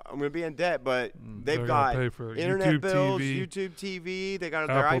 I'm going to be in debt, but they've got internet bills, YouTube TV. They got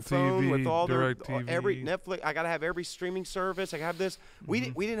their iPhone TV, with all every Netflix. I got to have every streaming service. I have this. We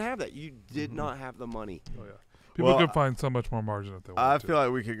didn't have that. You did not have the money. Oh yeah. People could find so much more margin if they wanted to. I feel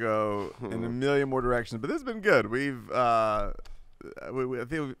like we could go in a million more directions, but this has been good. We've I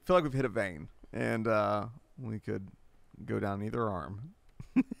feel like we've hit a vein, and we could go down either arm.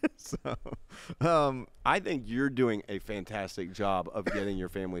 So, I think you're doing a fantastic job of getting your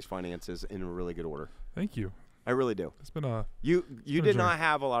family's finances in a really good order. Thank you. I really do. It's been a you did not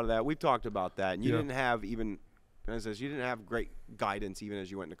have a lot of that. We've talked about that, and you didn't have even. As you didn't have great guidance even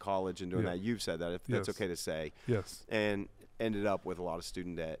as you went to college and doing that. You've said that, if that's okay to say. Yes. And ended up with a lot of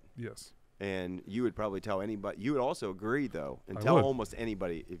student debt. Yes. And you would probably tell anybody. You would also agree, though, and tell almost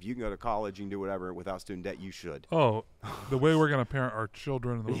anybody, if you can go to college, you can do whatever without student debt, you should. Oh, the way we're going to parent our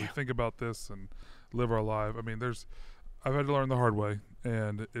children and the way we think about this and live our life. I mean, I've had to learn the hard way,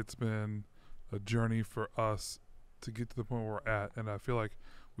 and it's been a journey for us to get to the point where we're at. And I feel like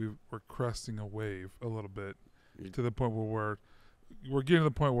we're cresting a wave a little bit. To the point where we're getting to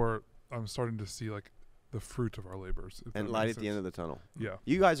the point where I'm starting to see like the fruit of our labors and light at the end of the tunnel. Yeah,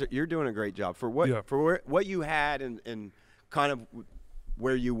 you guys you're doing a great job for what you had and kind of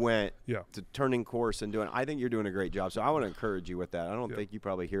where you went to turning course and doing. I think you're doing a great job. So I want to encourage you with that. I don't think you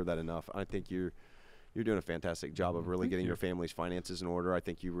probably hear that enough. I think you're doing a fantastic job of really getting your family's finances in order. I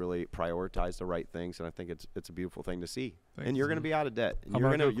think you really prioritize the right things, and I think it's a beautiful thing to see. Thanks, and you're going to be out of debt. And I'm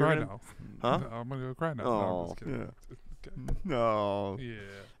going to cry now. Huh? No, I'm going to go cry now. Oh. No, I'm just kidding. Yeah. No.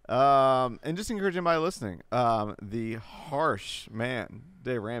 Yeah. And just encourage anybody listening. The harsh man,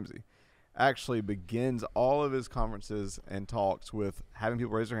 Dave Ramsey, actually begins all of his conferences and talks with having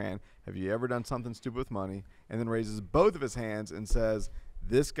people raise their hand. Have you ever done something stupid with money? And then raises both of his hands and says,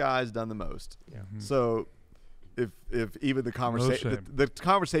 this guy's done the most. Yeah. So if even the conversation the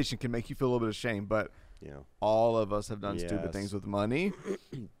conversation can make you feel a little bit of shame, but all of us have done stupid things with money,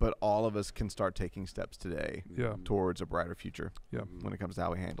 but all of us can start taking steps today towards a brighter future when it comes to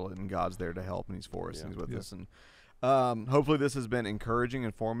how we handle it. And God's there to help, and he's for us, and he's with us. And hopefully this has been encouraging,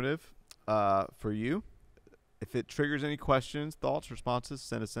 informative for you. If it triggers any questions, thoughts, responses,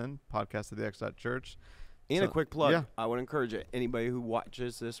 send us in, podcast@thex.church. And a quick plug, I would encourage anybody who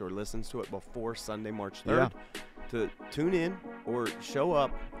watches this or listens to it before Sunday, March 3rd, to tune in or show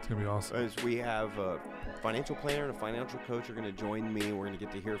up. It's going to be awesome. As we have a financial planner and a financial coach are going to join me. We're going to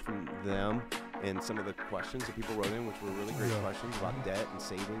get to hear from them and some of the questions that people wrote in, which were really great questions about debt and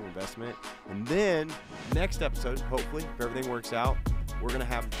saving, investment. And then next episode, hopefully, if everything works out, we're going to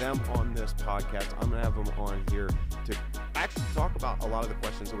have them on this podcast. I'm going to have them on here to actually talk about a lot of the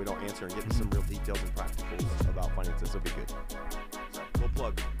questions that we don't answer and get into some real details and practicals about finances. It'll be good. So, we'll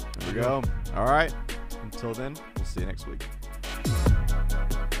plug. There we go. All right. Until then, we'll see you next week.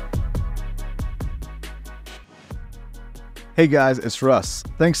 Hey guys, it's Russ.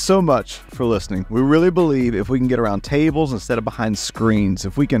 Thanks so much for listening. We really believe if we can get around tables instead of behind screens,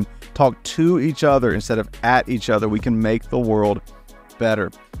 if we can talk to each other instead of at each other, we can make the world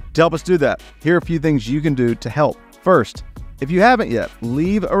better. To help us do that, here are a few things you can do to help. First, if you haven't yet,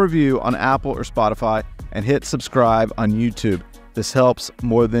 leave a review on Apple or Spotify and hit subscribe on YouTube. This helps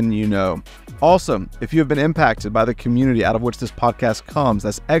more than you know. Also, if you have been impacted by the community out of which this podcast comes,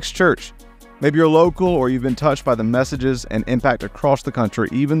 that's X Church. Maybe you're local or you've been touched by the messages and impact across the country,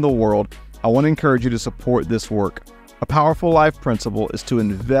 even the world. I want to encourage you to support this work. A powerful life principle is to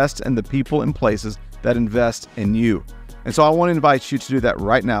invest in the people and places that invest in you. And so I want to invite you to do that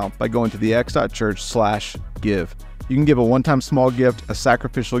right now by going to thex.church/give. You can give a one-time small gift, a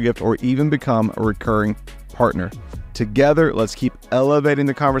sacrificial gift, or even become a recurring partner. Together, let's keep elevating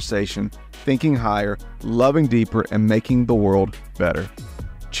the conversation, thinking higher, loving deeper, and making the world better.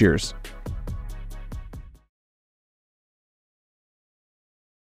 Cheers.